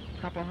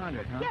 couple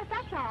hundred, huh? Yes,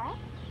 that's all.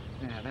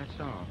 Yeah, that's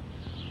all.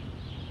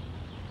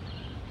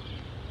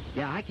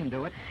 Yeah, I can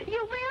do it.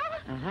 You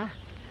will? Uh-huh.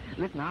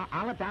 Listen,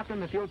 I'll adopt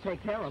him if you'll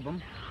take care of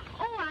him.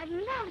 Oh, I'd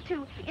love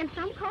to. In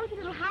some cozy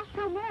little house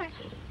somewhere.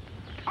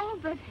 Oh,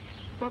 but...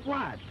 But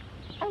what?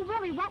 Oh,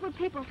 Willie, what would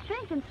people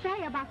think and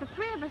say about the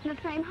three of us in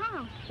the same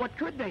house? What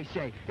could they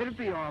say? It'd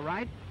be all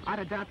right. I'd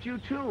adopt you,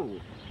 too.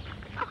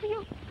 Oh,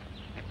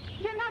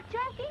 you're not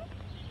joking?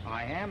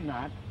 I am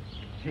not.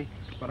 See,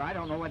 but I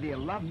don't know whether you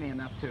love me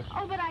enough to...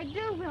 Oh, but I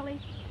do,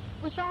 Willie.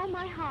 With all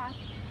my heart.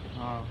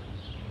 Oh.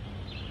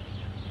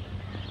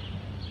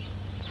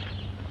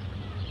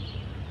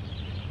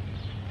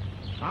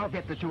 I'll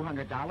get the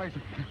 $200.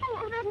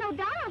 Oh, there's no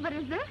doubt of it,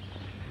 is there?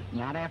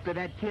 Not after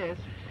that kiss.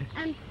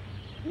 And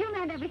you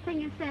meant everything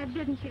you said,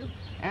 didn't you?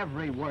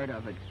 Every word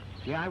of it.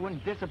 Yeah, I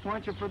wouldn't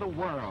disappoint you for the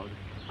world.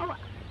 Oh,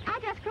 I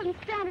just couldn't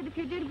stand it if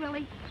you did,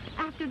 Willie,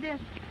 after this.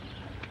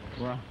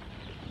 Well,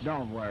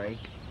 don't worry.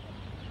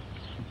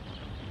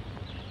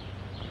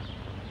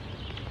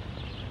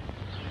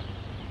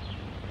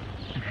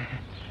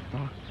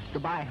 Oh,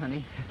 goodbye,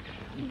 honey.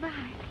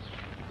 Bye.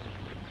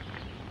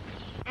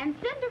 And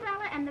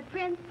Cinderella and the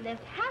prince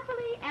lived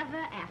happily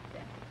ever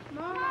after.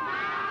 Mom!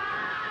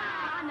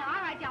 Oh, no,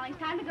 all right, darling,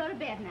 it's time to go to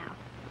bed now.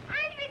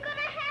 Aren't we going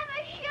to have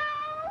a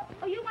show?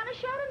 Oh, you want a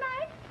show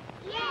tonight?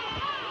 Yeah!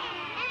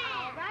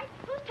 All right.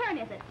 Whose turn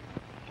is it?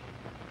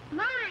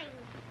 Mine.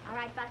 All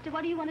right, Buster,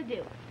 what do you want to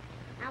do?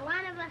 I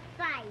want to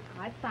recite.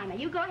 All right, fine. Now,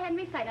 you go ahead and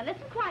recite. Now,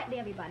 listen quietly,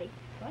 everybody.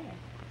 Go ahead.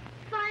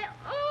 If I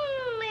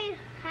only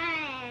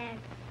had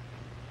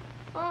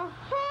a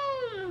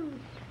home,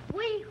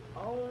 sweet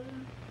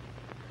home,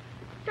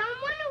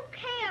 someone who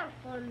cared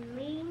for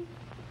me,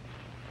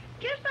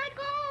 just like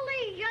all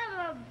these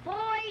other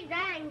boys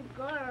and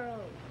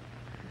girls,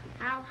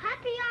 how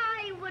happy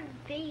I would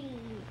be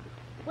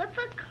with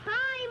a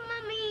kind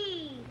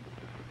mommy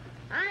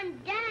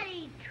and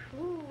daddy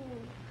too,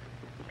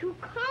 to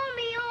call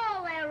me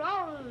all their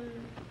own.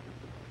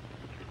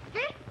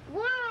 This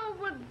world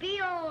would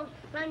be all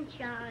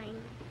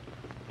sunshine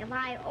if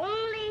I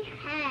only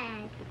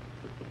had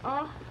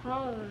a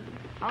home.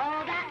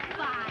 Oh, that's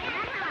fine.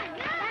 That's fine.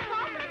 That's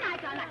all for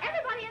tonight, darling. Now,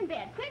 everybody in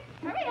bed. Quick,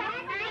 hurry up.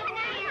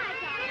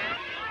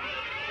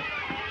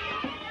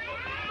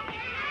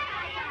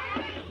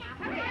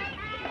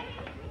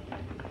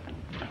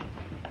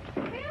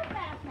 Real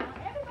fast now.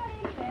 Everybody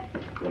in bed.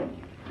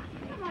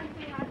 Come on,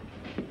 sweetheart.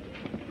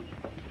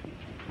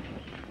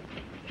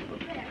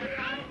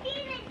 I've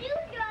seen a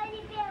juice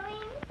Georgie Billy.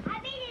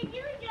 I've seen a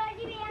juice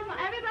Georgie Billy. Come on,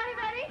 everybody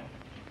ready?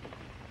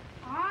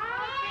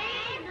 All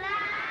things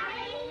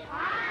lovely,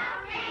 all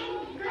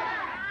things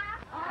good,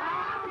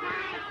 all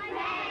my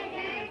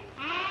pleasures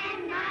and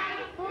my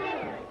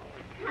food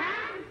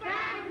come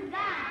from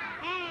God.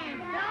 And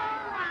so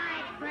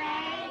I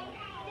pray,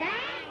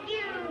 thank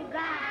you,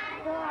 God,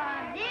 for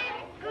this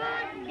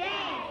good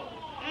day.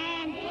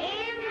 And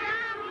in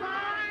the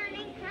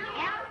morning,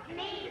 help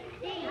me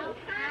see how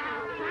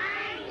fine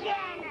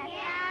and I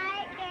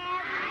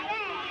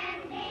can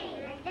be.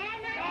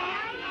 Then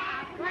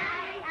I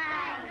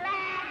gladly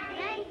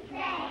say, thank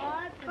you,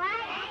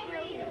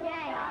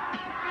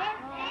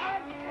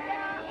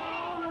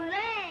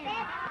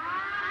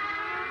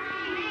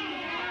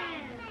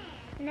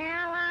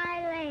 now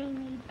I lay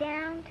me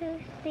down to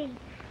sleep.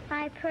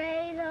 I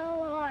pray the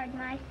Lord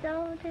my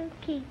soul to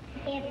keep.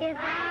 If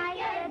I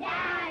should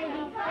die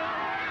before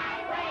I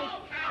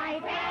wake, I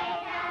pray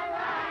the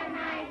Lord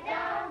my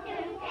soul to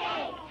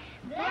take.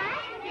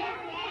 Bless this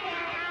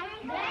town,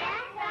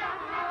 bless the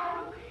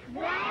home,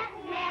 bless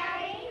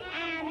Mary,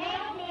 and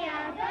make me a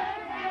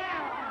good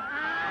girl.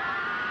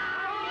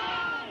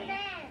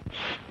 Amen.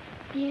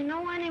 Do you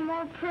know any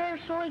more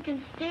prayers so we can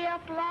stay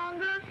up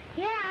longer?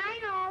 Yeah, I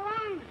know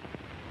one.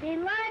 The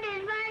Lord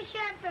is my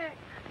shepherd.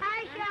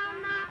 I shall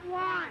not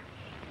want.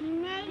 He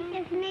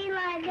maketh me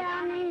lie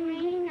down in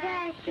green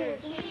pastures. bastard.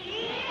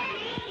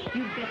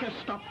 You'd better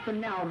stop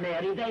them now,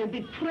 Mary. They'll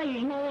be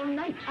praying all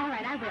night. All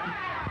right, I will.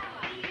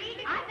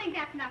 I think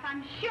that's enough.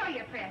 I'm sure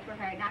your prayers were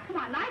heard. Now, come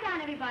on, lie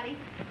down, everybody.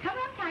 Cover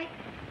up tight.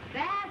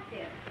 That's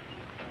it.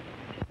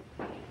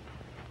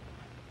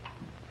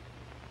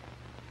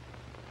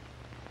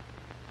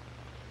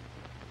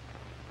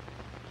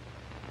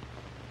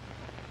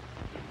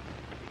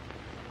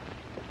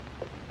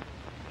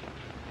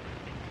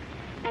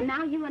 And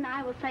now you and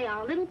I will say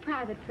our little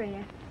private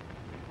prayer.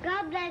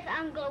 God bless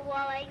Uncle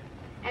Wally.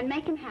 And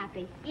make him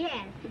happy.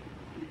 Yes.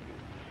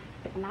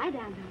 Lie down,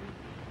 darling.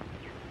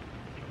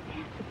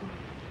 That's the boy.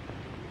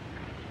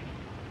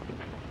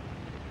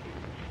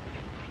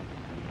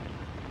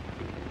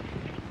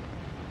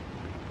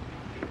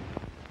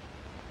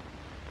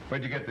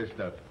 Where'd you get this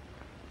stuff?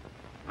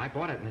 I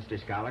bought it, Mr.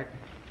 Scholar.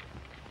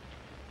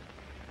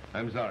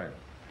 I'm sorry,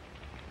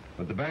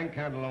 but the bank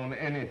can't loan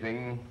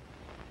anything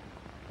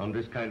on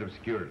this kind of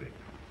security.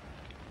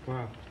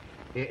 Well,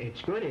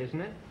 it's good, isn't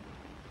it?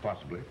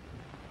 Possibly.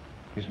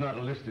 It's not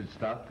a listed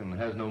stock and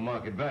has no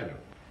market value.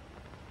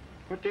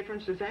 What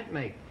difference does that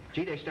make?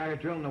 Gee, they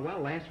started drilling the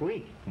well last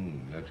week.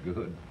 That's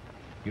good.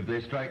 If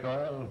they strike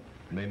oil,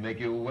 it may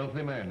make you a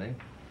wealthy man, eh?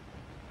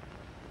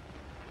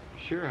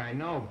 Sure, I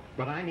know,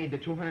 but I need the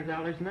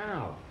 $200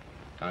 now.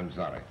 I'm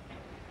sorry.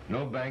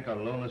 No bank or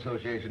loan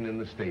association in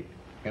the state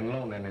can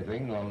loan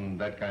anything on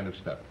that kind of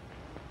stuff.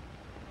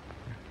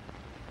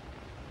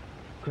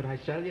 Could I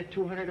sell you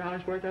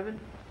 $200 worth of it?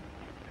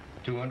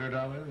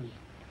 $200?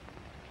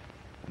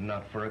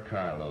 Not for a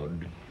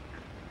carload.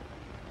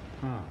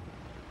 Oh.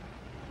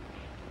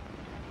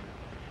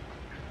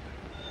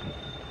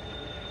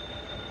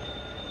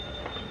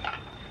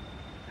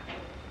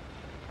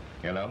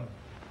 Hello?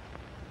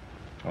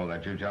 Oh,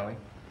 that you, Charlie?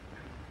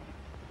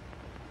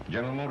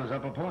 General Motors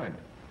up a point.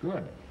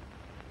 Good.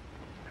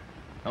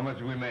 How much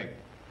do we make?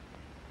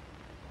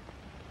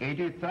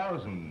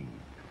 80,000.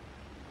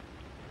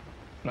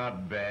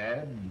 Not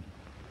bad.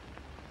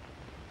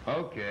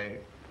 Okay.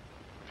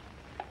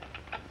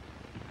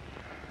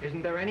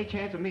 Isn't there any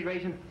chance of me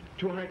raising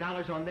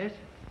 $200 on this?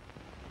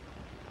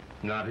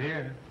 Not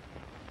here.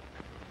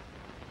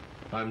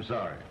 I'm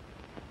sorry.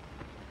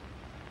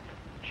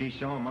 Gee,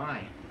 so am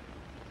I.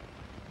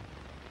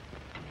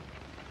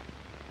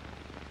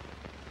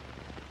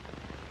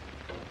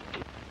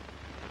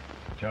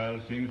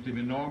 Child seems to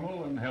be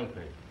normal and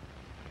healthy.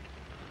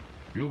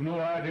 You've no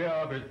idea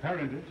of his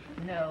parentage.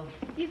 No.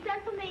 You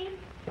sent for me?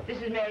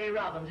 This is Mary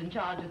Robbins in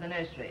charge of the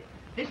nursery.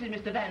 This is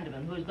Mr.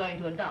 Vanderman, who is going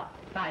to adopt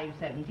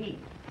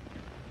 517.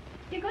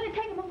 You're going to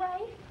take him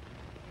away?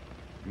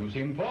 You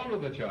seem fond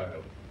of the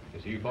child.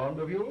 Is he fond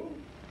of you?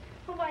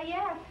 Oh, why,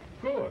 yes.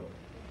 Good.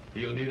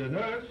 He'll need a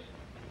nurse.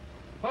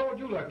 How would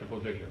you like the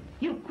position?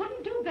 You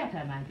couldn't do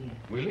better, my dear.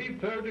 We leave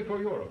Thursday for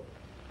Europe.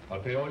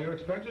 I'll pay all your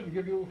expenses and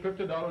give you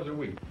 $50 a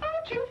week.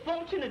 Aren't you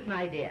fortunate,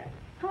 my dear?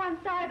 Oh, I'm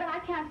sorry, but I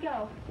can't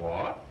go.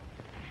 What?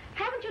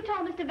 Haven't you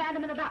told Mr.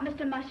 Vanderman about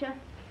Mr. Musher?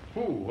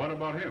 Who? What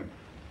about him?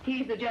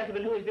 He's the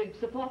gentleman who has been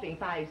supporting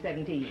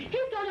 517. He's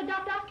going to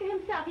adopt Oscar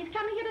himself. He's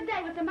coming here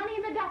today with the money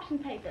and the adoption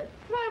papers.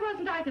 Why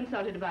wasn't I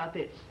consulted about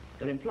this?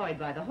 They're employed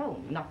by the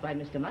home, not by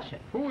Mr. Musher.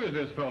 Who is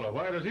this fellow?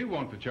 Why does he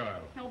want the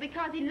child? Oh,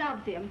 because he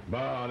loves him.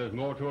 Bah, there's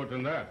more to it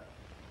than that.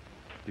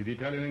 Did he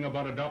tell anything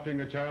about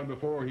adopting a child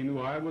before he knew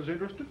I was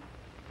interested?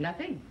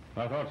 Nothing.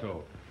 I thought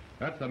so.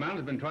 That's the man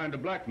who's been trying to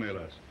blackmail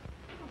us.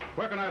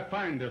 Where can I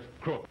find this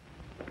crook?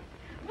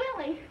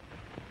 Willie!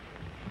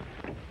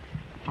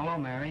 Hello,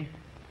 Mary.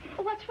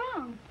 What's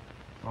wrong?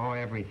 Oh,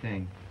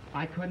 everything.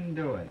 I couldn't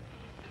do it.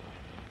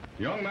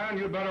 Young man,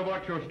 you better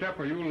watch your step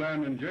or you'll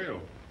land in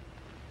jail.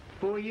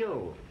 Who are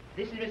you?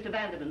 This is Mr.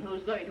 Vanderman,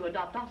 who's going to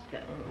adopt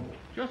Oscar.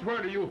 Just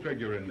where do you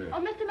figure in this?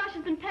 Oh, Mr.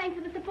 Musher's been paying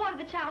for the support of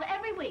the child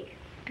every week.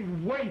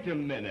 Wait a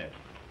minute.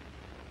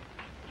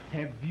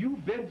 Have you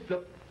been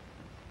so...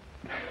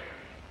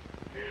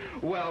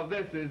 Well,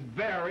 this is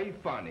very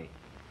funny.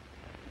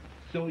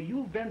 So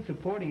you've been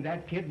supporting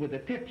that kid with the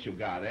tips you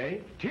got, eh?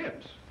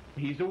 Tips?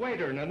 He's a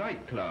waiter in a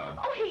nightclub.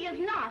 Oh, he is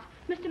not.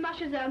 Mr.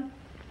 Musher's a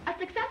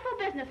successful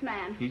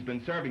businessman. He's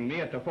been serving me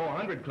at the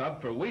 400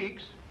 Club for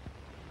weeks.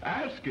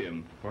 Ask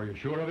him. Are you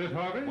sure of this,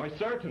 Harvey? Why,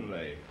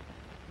 certainly.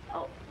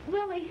 Oh,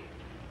 Willie,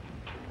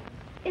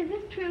 is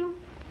this true?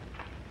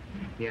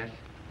 Yes,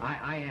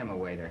 I am a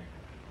waiter.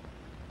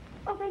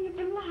 Oh, then you've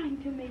been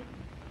lying to me.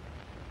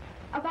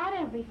 About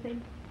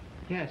everything.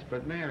 Yes,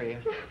 but Mary...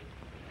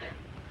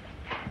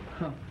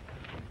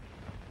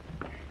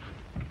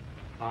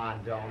 Oh,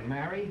 don't,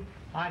 Mary.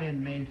 I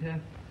didn't mean to.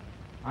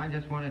 I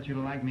just wanted you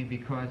to like me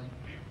because...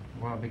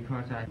 Well,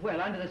 because I...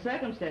 Well, under the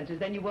circumstances,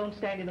 then you won't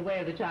stand in the way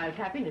of the child's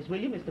happiness, will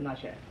you, Mr.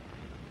 Musher?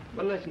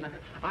 Well, listen,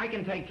 I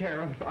can take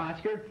care of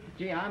Oscar.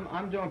 Gee,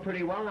 I'm doing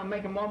pretty well, and I'm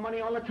making more money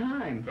all the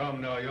time.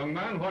 Come now, young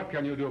man, what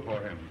can you do for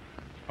him?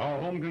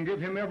 Our home can give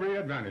him every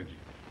advantage,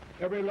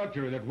 every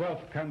luxury that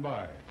wealth can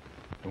buy.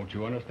 Don't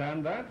you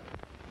understand that?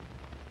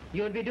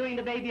 You would be doing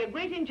the baby a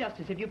great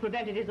injustice if you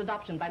prevented his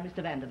adoption by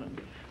Mr. Vanderman.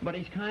 But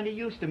he's kind of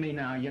used to me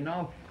now, you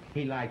know.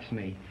 He likes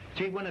me.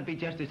 Gee, wouldn't it be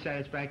just as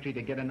satisfactory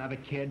to get another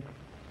kid?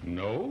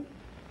 No.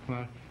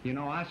 Well, you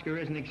know, Oscar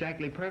isn't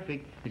exactly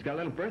perfect. He's got a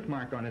little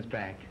birthmark on his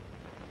back.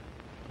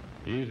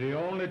 He's the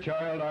only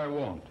child I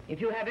want.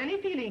 If you have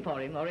any feeling for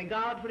him or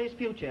regard for his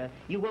future,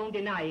 you won't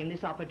deny him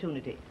this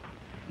opportunity.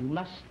 You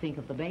must think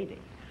of the baby.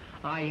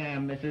 I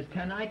am, Mrs.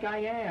 Tenike, I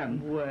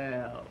am.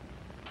 Well,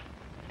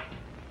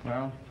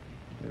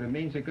 if it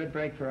means a good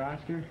break for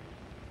Oscar,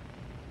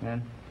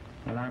 then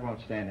I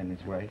won't stand in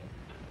his way.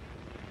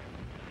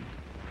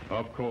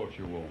 Of course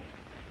you won't.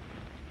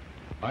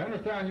 I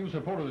understand you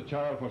supported the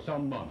child for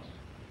some months.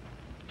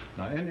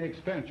 Now, any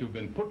expense you've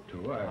been put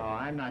to, Oh,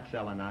 I'm not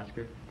selling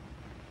Oscar.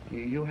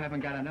 You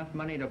haven't got enough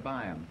money to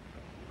buy him.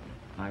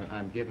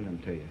 I'm giving him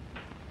to you.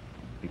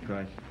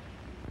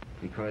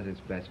 Because it's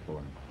best for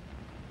him.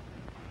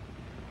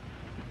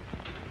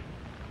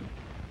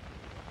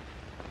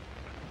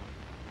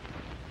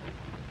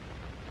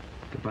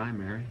 Goodbye,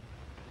 Mary.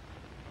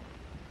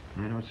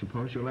 I don't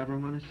suppose you'll ever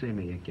want to see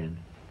me again.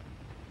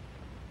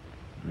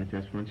 I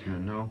just want you to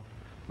know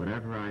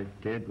whatever I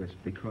did was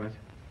because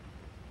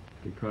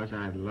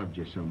I loved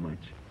you so much.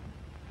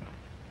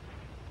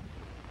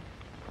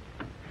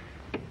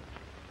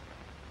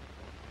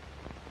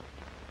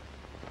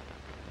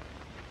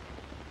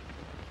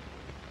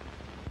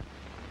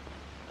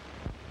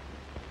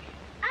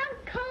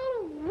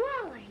 Uncle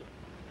Wally.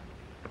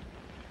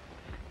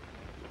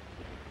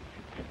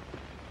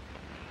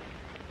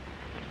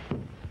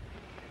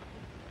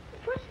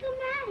 What's the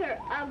matter,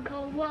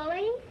 Uncle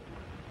Wally?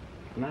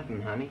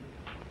 Nothing, honey.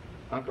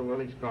 Uncle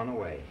Willie's gone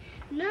away.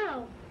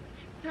 No.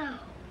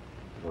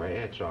 Well,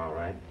 it's all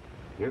right.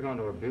 You're going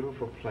to a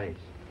beautiful place.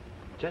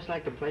 Just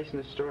like the place in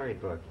the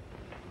storybook.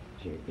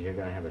 You're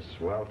going to have a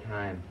swell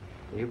time.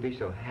 You'll be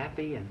so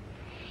happy and...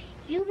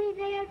 You be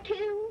there,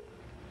 too?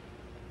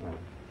 Well,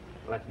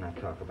 let's not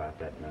talk about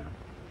that now.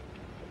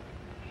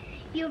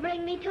 You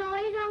bring me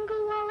toys,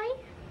 Uncle Wally?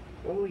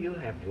 Oh, you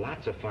have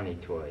lots of funny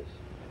toys.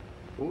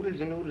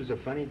 Oodles and oodles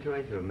of funny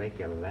toys that'll make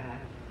you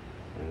laugh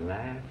and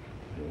laugh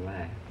and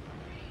laugh.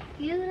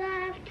 You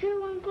laugh,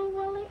 too, Uncle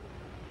Wally?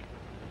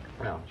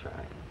 I'll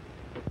try.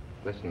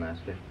 Listen,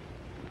 Oscar.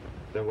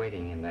 They're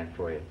waiting in there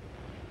for you.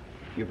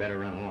 You better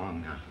run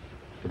along now.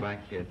 Goodbye,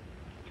 kid.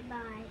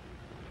 Goodbye.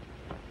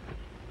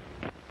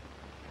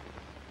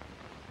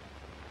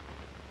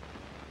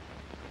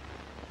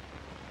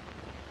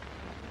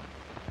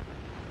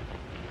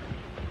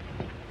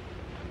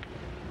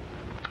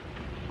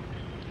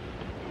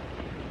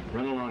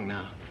 Run along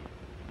now.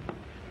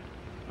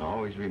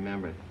 Always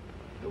remember,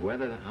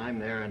 whether I'm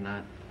there or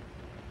not,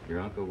 your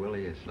Uncle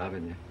Willie is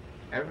loving you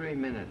every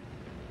minute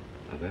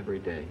of every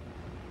day.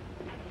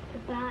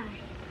 Goodbye.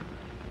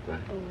 Bye.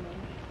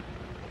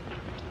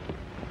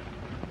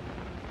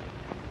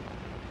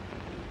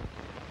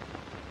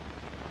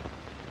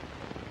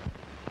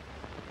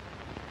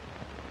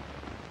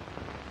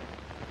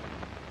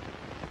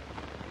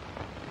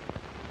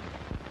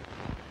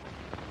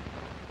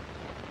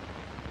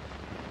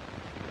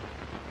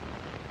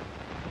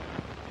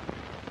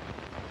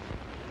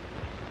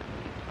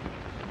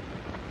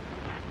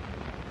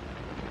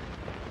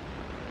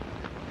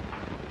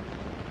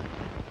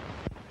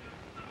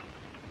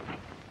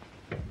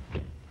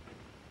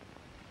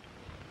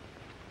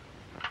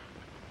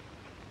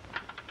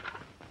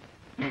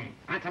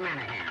 What's the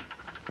matter here?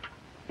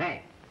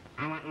 Say,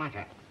 I want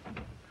Musher.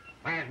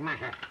 Where's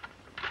Musher?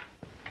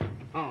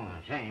 Oh,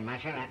 say,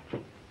 Musher.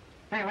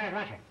 Hey, where's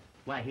Musher?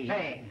 Why, he...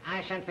 Say,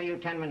 I sent for you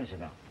 10 minutes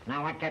ago.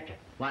 Now, what kept you?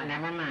 Why?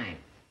 Never mind.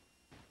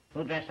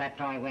 Who dressed that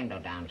toy window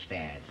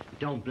downstairs?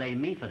 Don't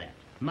blame me for that.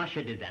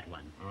 Musher did that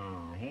one.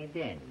 Oh, he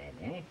did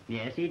he?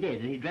 Yes, he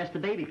did. And he dressed the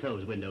baby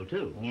clothes window,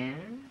 too. Yeah?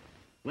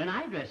 When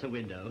I dress a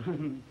window,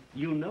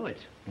 you'll know it.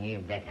 You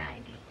bet I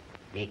do.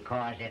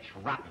 Because it's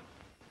rotten.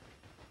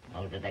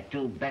 Those are the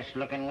two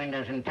best-looking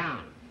windows in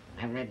town.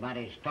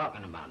 Everybody's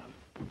talking about them.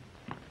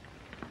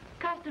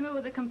 Customer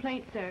with a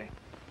complaint, sir.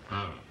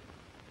 Oh.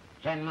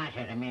 Send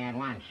Musher to me at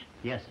once.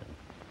 Yes,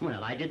 sir.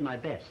 Well, I did my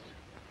best.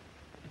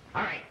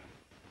 Hurry.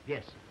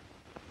 Yes.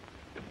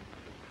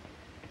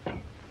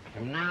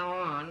 From now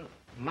on,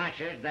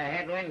 Musher's the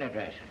head window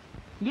dresser.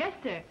 Yes,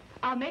 sir.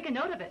 I'll make a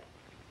note of it.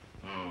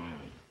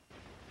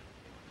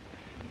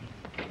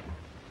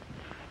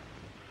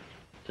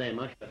 Say,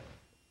 Musher,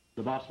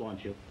 the boss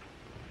wants you.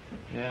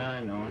 Yeah,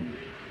 I know it.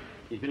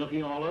 He's been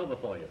looking all over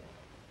for you.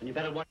 And you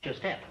better watch your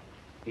step.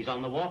 He's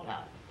on the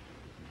warpath.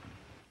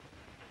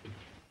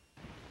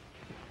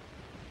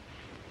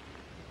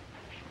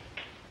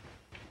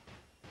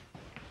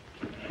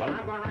 Well,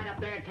 I'm going right up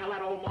there and tell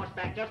that old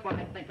mossback just what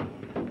I think of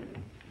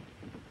him.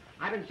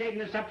 I've been saving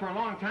this up for a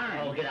long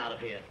time. Oh, get out of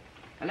here.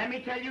 And let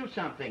me tell you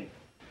something.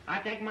 I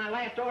take my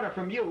last order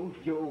from you.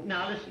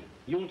 Now, listen.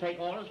 You'll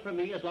take orders from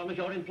me as long as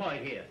you're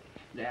employed here.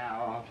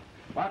 Yeah,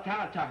 I'll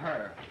tell it to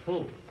her.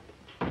 Who?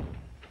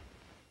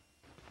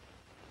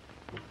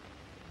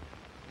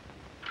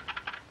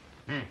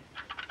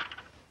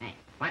 Hey,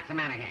 what's the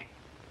matter here?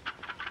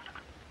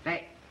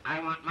 Say, I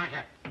want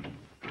Musher.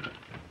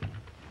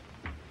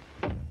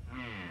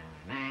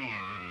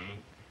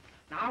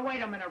 Now,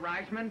 wait a minute,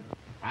 Reisman.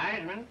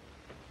 Reisman?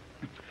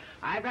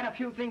 I've got a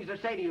few things to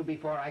say to you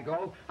before I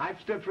go. I've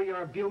stood for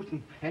your abuse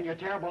and your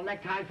terrible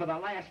necktie for the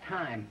last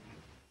time.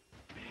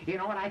 You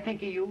know what I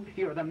think of you?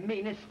 You're the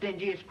meanest,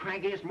 stingiest,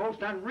 crankiest,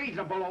 most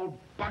unreasonable old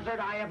buzzard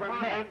I ever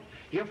met.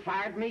 You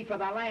fired me for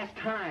the last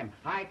time.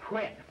 I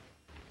quit.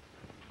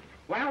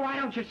 Well, why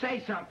don't you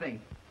say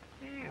something?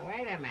 Yeah,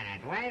 wait a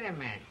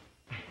minute.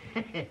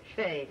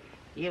 See,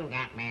 you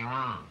got me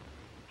wrong.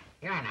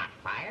 You're not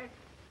fired.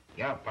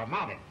 You're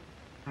promoted.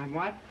 I'm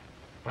what?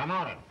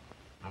 Promoted.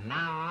 From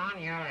now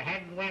on, you're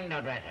head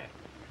window dresser.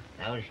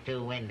 Those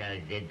 2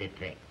 windows did the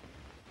trick.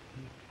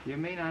 You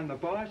mean I'm the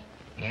boss?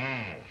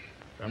 Yes.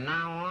 From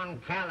now on,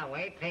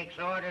 Calloway takes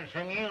orders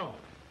from you.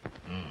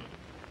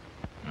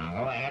 Now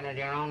go ahead with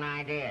your own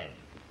ideas.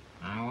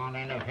 I won't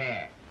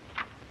interfere.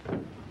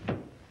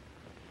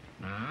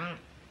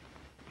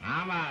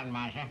 How about it,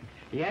 Marcia?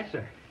 Yes,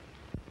 sir.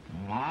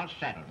 All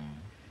settled.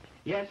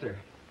 Yes, sir.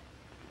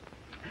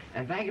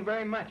 And thank you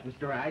very much,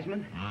 Mr.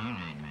 Eisman. All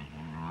right,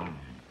 Marcia.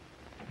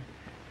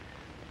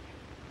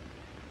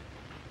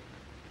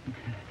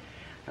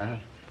 All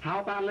right.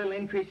 How about a little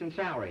increase in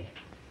salary?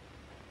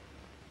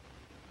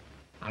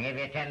 I'll give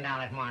you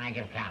 $10 more than I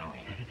give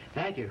Calloway.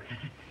 Thank you.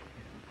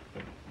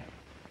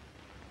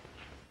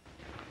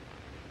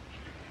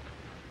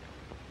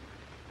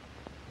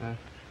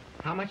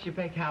 How much you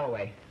pay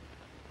Calloway?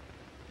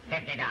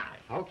 $50.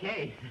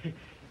 Okay.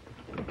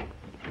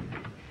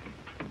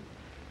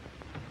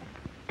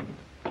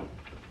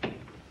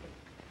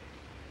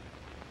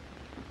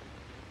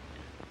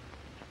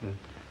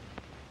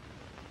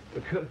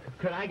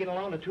 Could I get a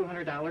loan of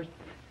 $200?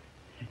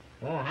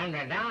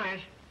 $200?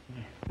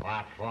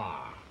 What for?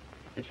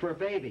 It's for a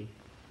baby.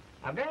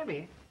 A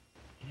baby?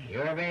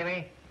 Your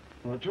baby?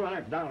 Well,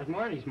 $200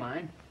 more than he's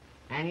mine.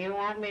 And you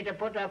want me to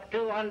put up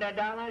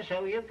 $200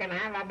 so you can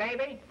have a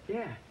baby?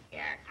 Yeah.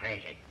 You're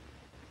crazy.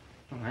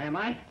 Oh, am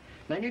I?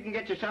 Then you can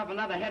get yourself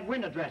another head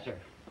window dresser.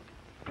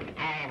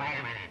 Hey,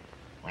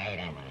 wait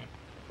a minute.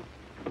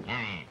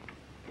 Now,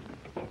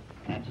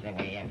 that's the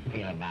way you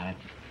feel about it.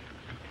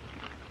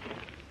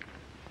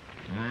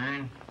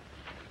 1,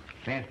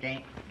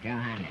 50,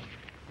 200.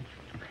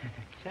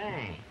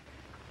 Say,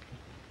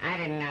 I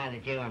didn't know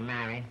that you were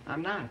married.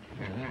 I'm not.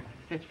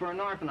 It's for an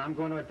orphan I'm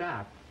going to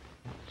adopt.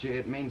 Gee,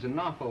 it means an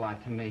awful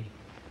lot to me.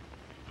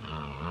 Oh,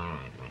 all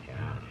right,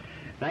 Mr.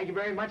 Thank you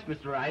very much,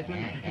 Mr.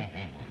 Eisman.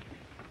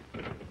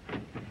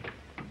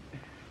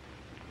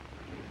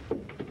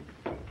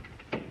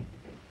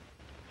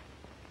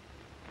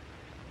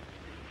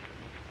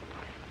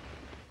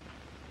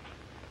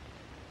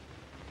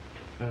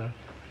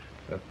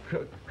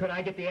 Could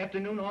I get the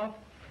afternoon off?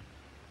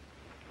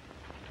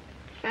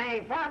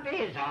 Say, what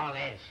is all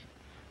this?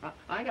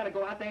 I gotta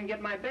go out there and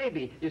get my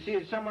baby. You see,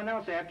 there's someone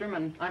else after him,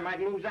 and I might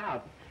lose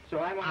out. So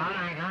I want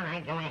All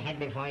right. Go ahead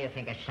before you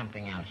think of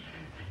something else.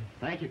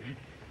 Thank you.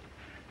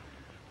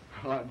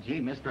 Oh, gee,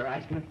 Mr.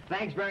 Eisman,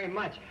 thanks very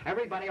much.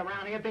 Everybody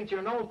around here thinks you're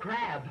an old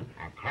crab.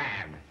 A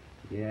crab?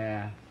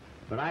 Yeah,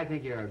 but I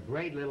think you're a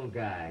great little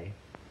guy.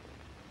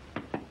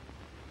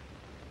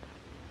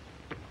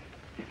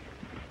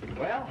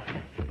 Well,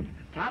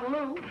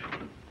 toodaloo.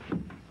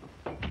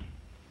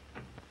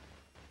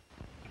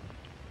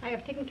 I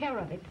have taken care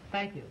of it.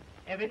 Thank you.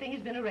 Everything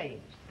has been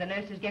arranged. The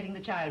nurse is getting the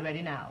child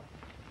ready now.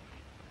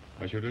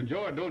 I should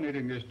enjoy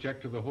donating this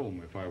check to the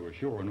home if I were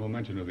sure no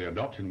mention of the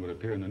adoption would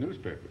appear in the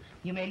newspapers.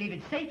 You may leave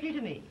it safely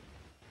to me.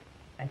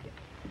 Thank you.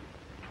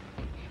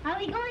 Are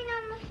we going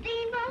on the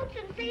steamboats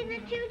and seeing the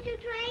choo-choo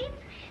trains?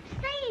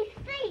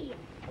 See,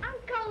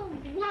 Uncle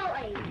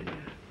Wally.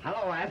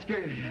 Hello,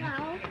 Oscar.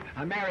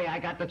 Hello. Mary, I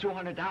got the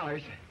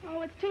 $200.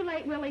 Oh, it's too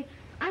late, Willie.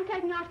 I'm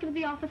taking Oscar to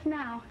the office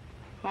now.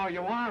 Oh,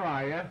 you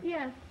are you?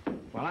 Yes.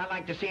 Well, I'd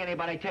like to see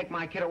anybody take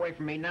my kid away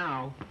from me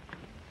now.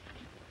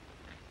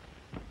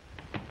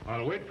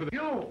 I'll wait for the...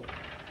 You!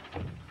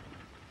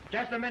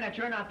 Just a minute,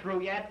 you're not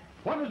through yet.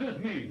 What does this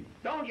mean?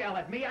 Don't yell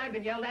at me. I've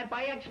been yelled at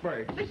by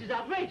experts. This is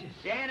outrageous.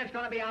 Yeah, and it's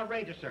going to be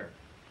outrageous, sir.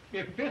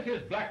 If this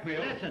is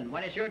blackmail... Listen,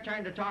 when it's your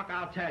turn to talk,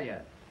 I'll tell you.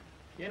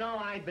 You know,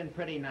 I've been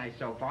pretty nice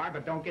so far,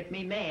 but don't get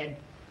me mad.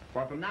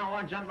 For from now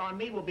on, jumping on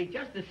me will be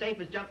just as safe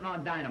as jumping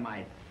on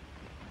dynamite.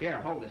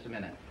 Here, hold this a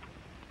minute.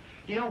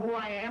 Do you know who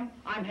I am?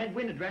 I'm head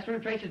window dresser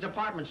in Tracy's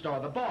department store,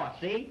 the boss,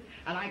 see?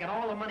 And I got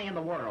all the money in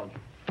the world.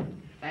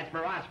 That's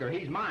for Oscar.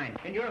 He's mine.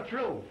 And you're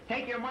through.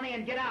 Take your money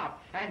and get out.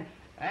 And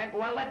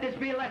well, let this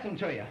be a lesson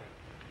to you.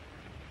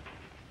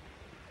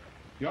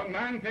 Young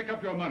man, pick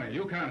up your money.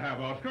 You can't have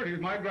Oscar. He's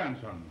my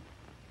grandson.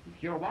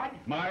 Your what?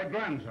 My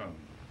grandson.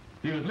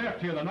 He was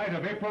left here the night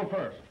of April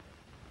 1st.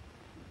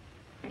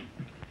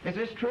 Is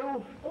this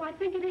true? Oh, I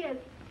think it is.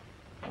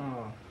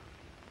 Oh.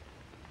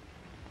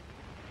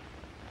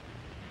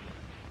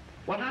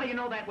 Well, how do you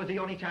know that was the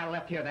only child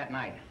left here that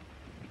night?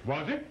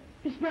 Was it?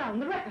 Miss Brown,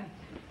 the records.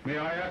 May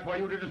I ask why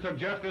you didn't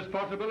suggest this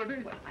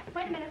possibility?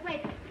 Wait a minute,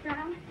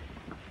 Brown.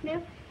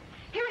 Miss,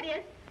 here it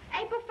is.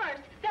 April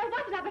 1st. There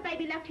was another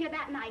baby left here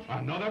that night.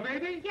 Another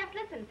baby? Yes,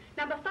 listen.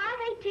 Number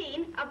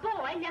 518, a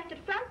boy left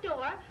at front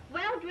door,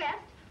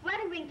 well-dressed,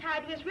 wedding ring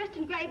tied to his wrist,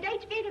 engraved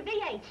HV to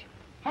VH.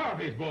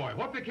 Harvey's boy.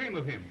 What became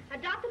of him?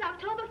 Adopted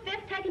October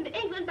 5th, taken to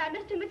England by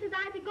Mr. and Mrs.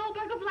 Isaac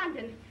Goldberg of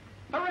London.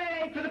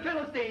 Hooray for the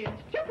Philistines!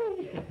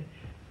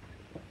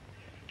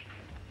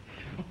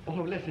 Oh,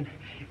 listen.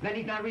 Then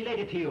he's not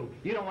related to you.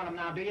 You don't want him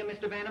now, do you,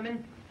 Mr.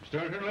 Vanderman?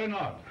 Certainly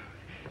not.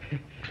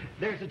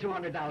 There's the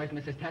 $200,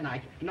 Mrs.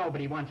 Tenite.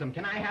 Nobody wants him.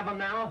 Can I have him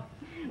now?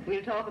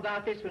 We'll talk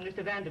about this when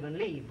Mr. Vanderman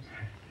leaves.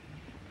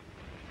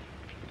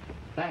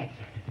 Thanks.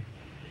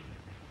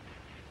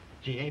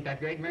 Gee, ain't that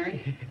great,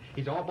 Mary?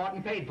 He's all bought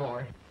and paid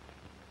for.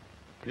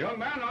 Young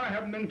man, I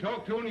haven't been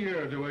talked to in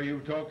years the way you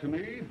talked to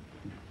me.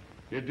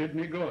 It did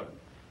me good.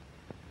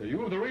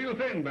 You've the real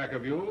thing back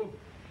of you.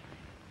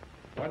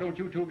 Why don't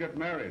you two get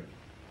married?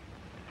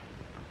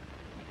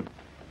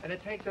 And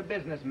it takes a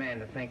businessman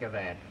to think of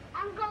that.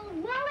 Uncle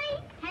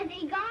Willie, has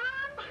he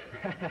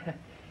gone?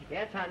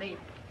 Yes, honey.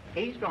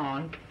 He's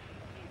gone.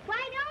 Why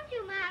don't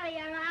you marry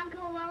her,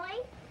 Uncle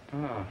Willie?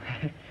 Oh.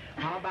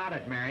 How about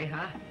it, Mary,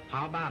 huh?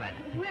 How about it?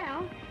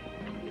 Well,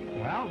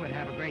 Well, we'd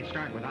have a great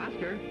start with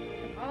Oscar.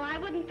 oh, I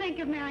wouldn't think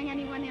of marrying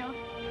anyone else.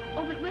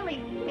 Oh, but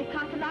Willie, it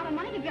costs a lot of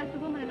money to dress a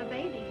woman and a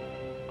baby.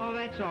 Oh,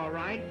 that's all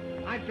right.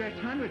 I've dressed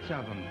hundreds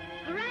of them.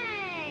 Hooray!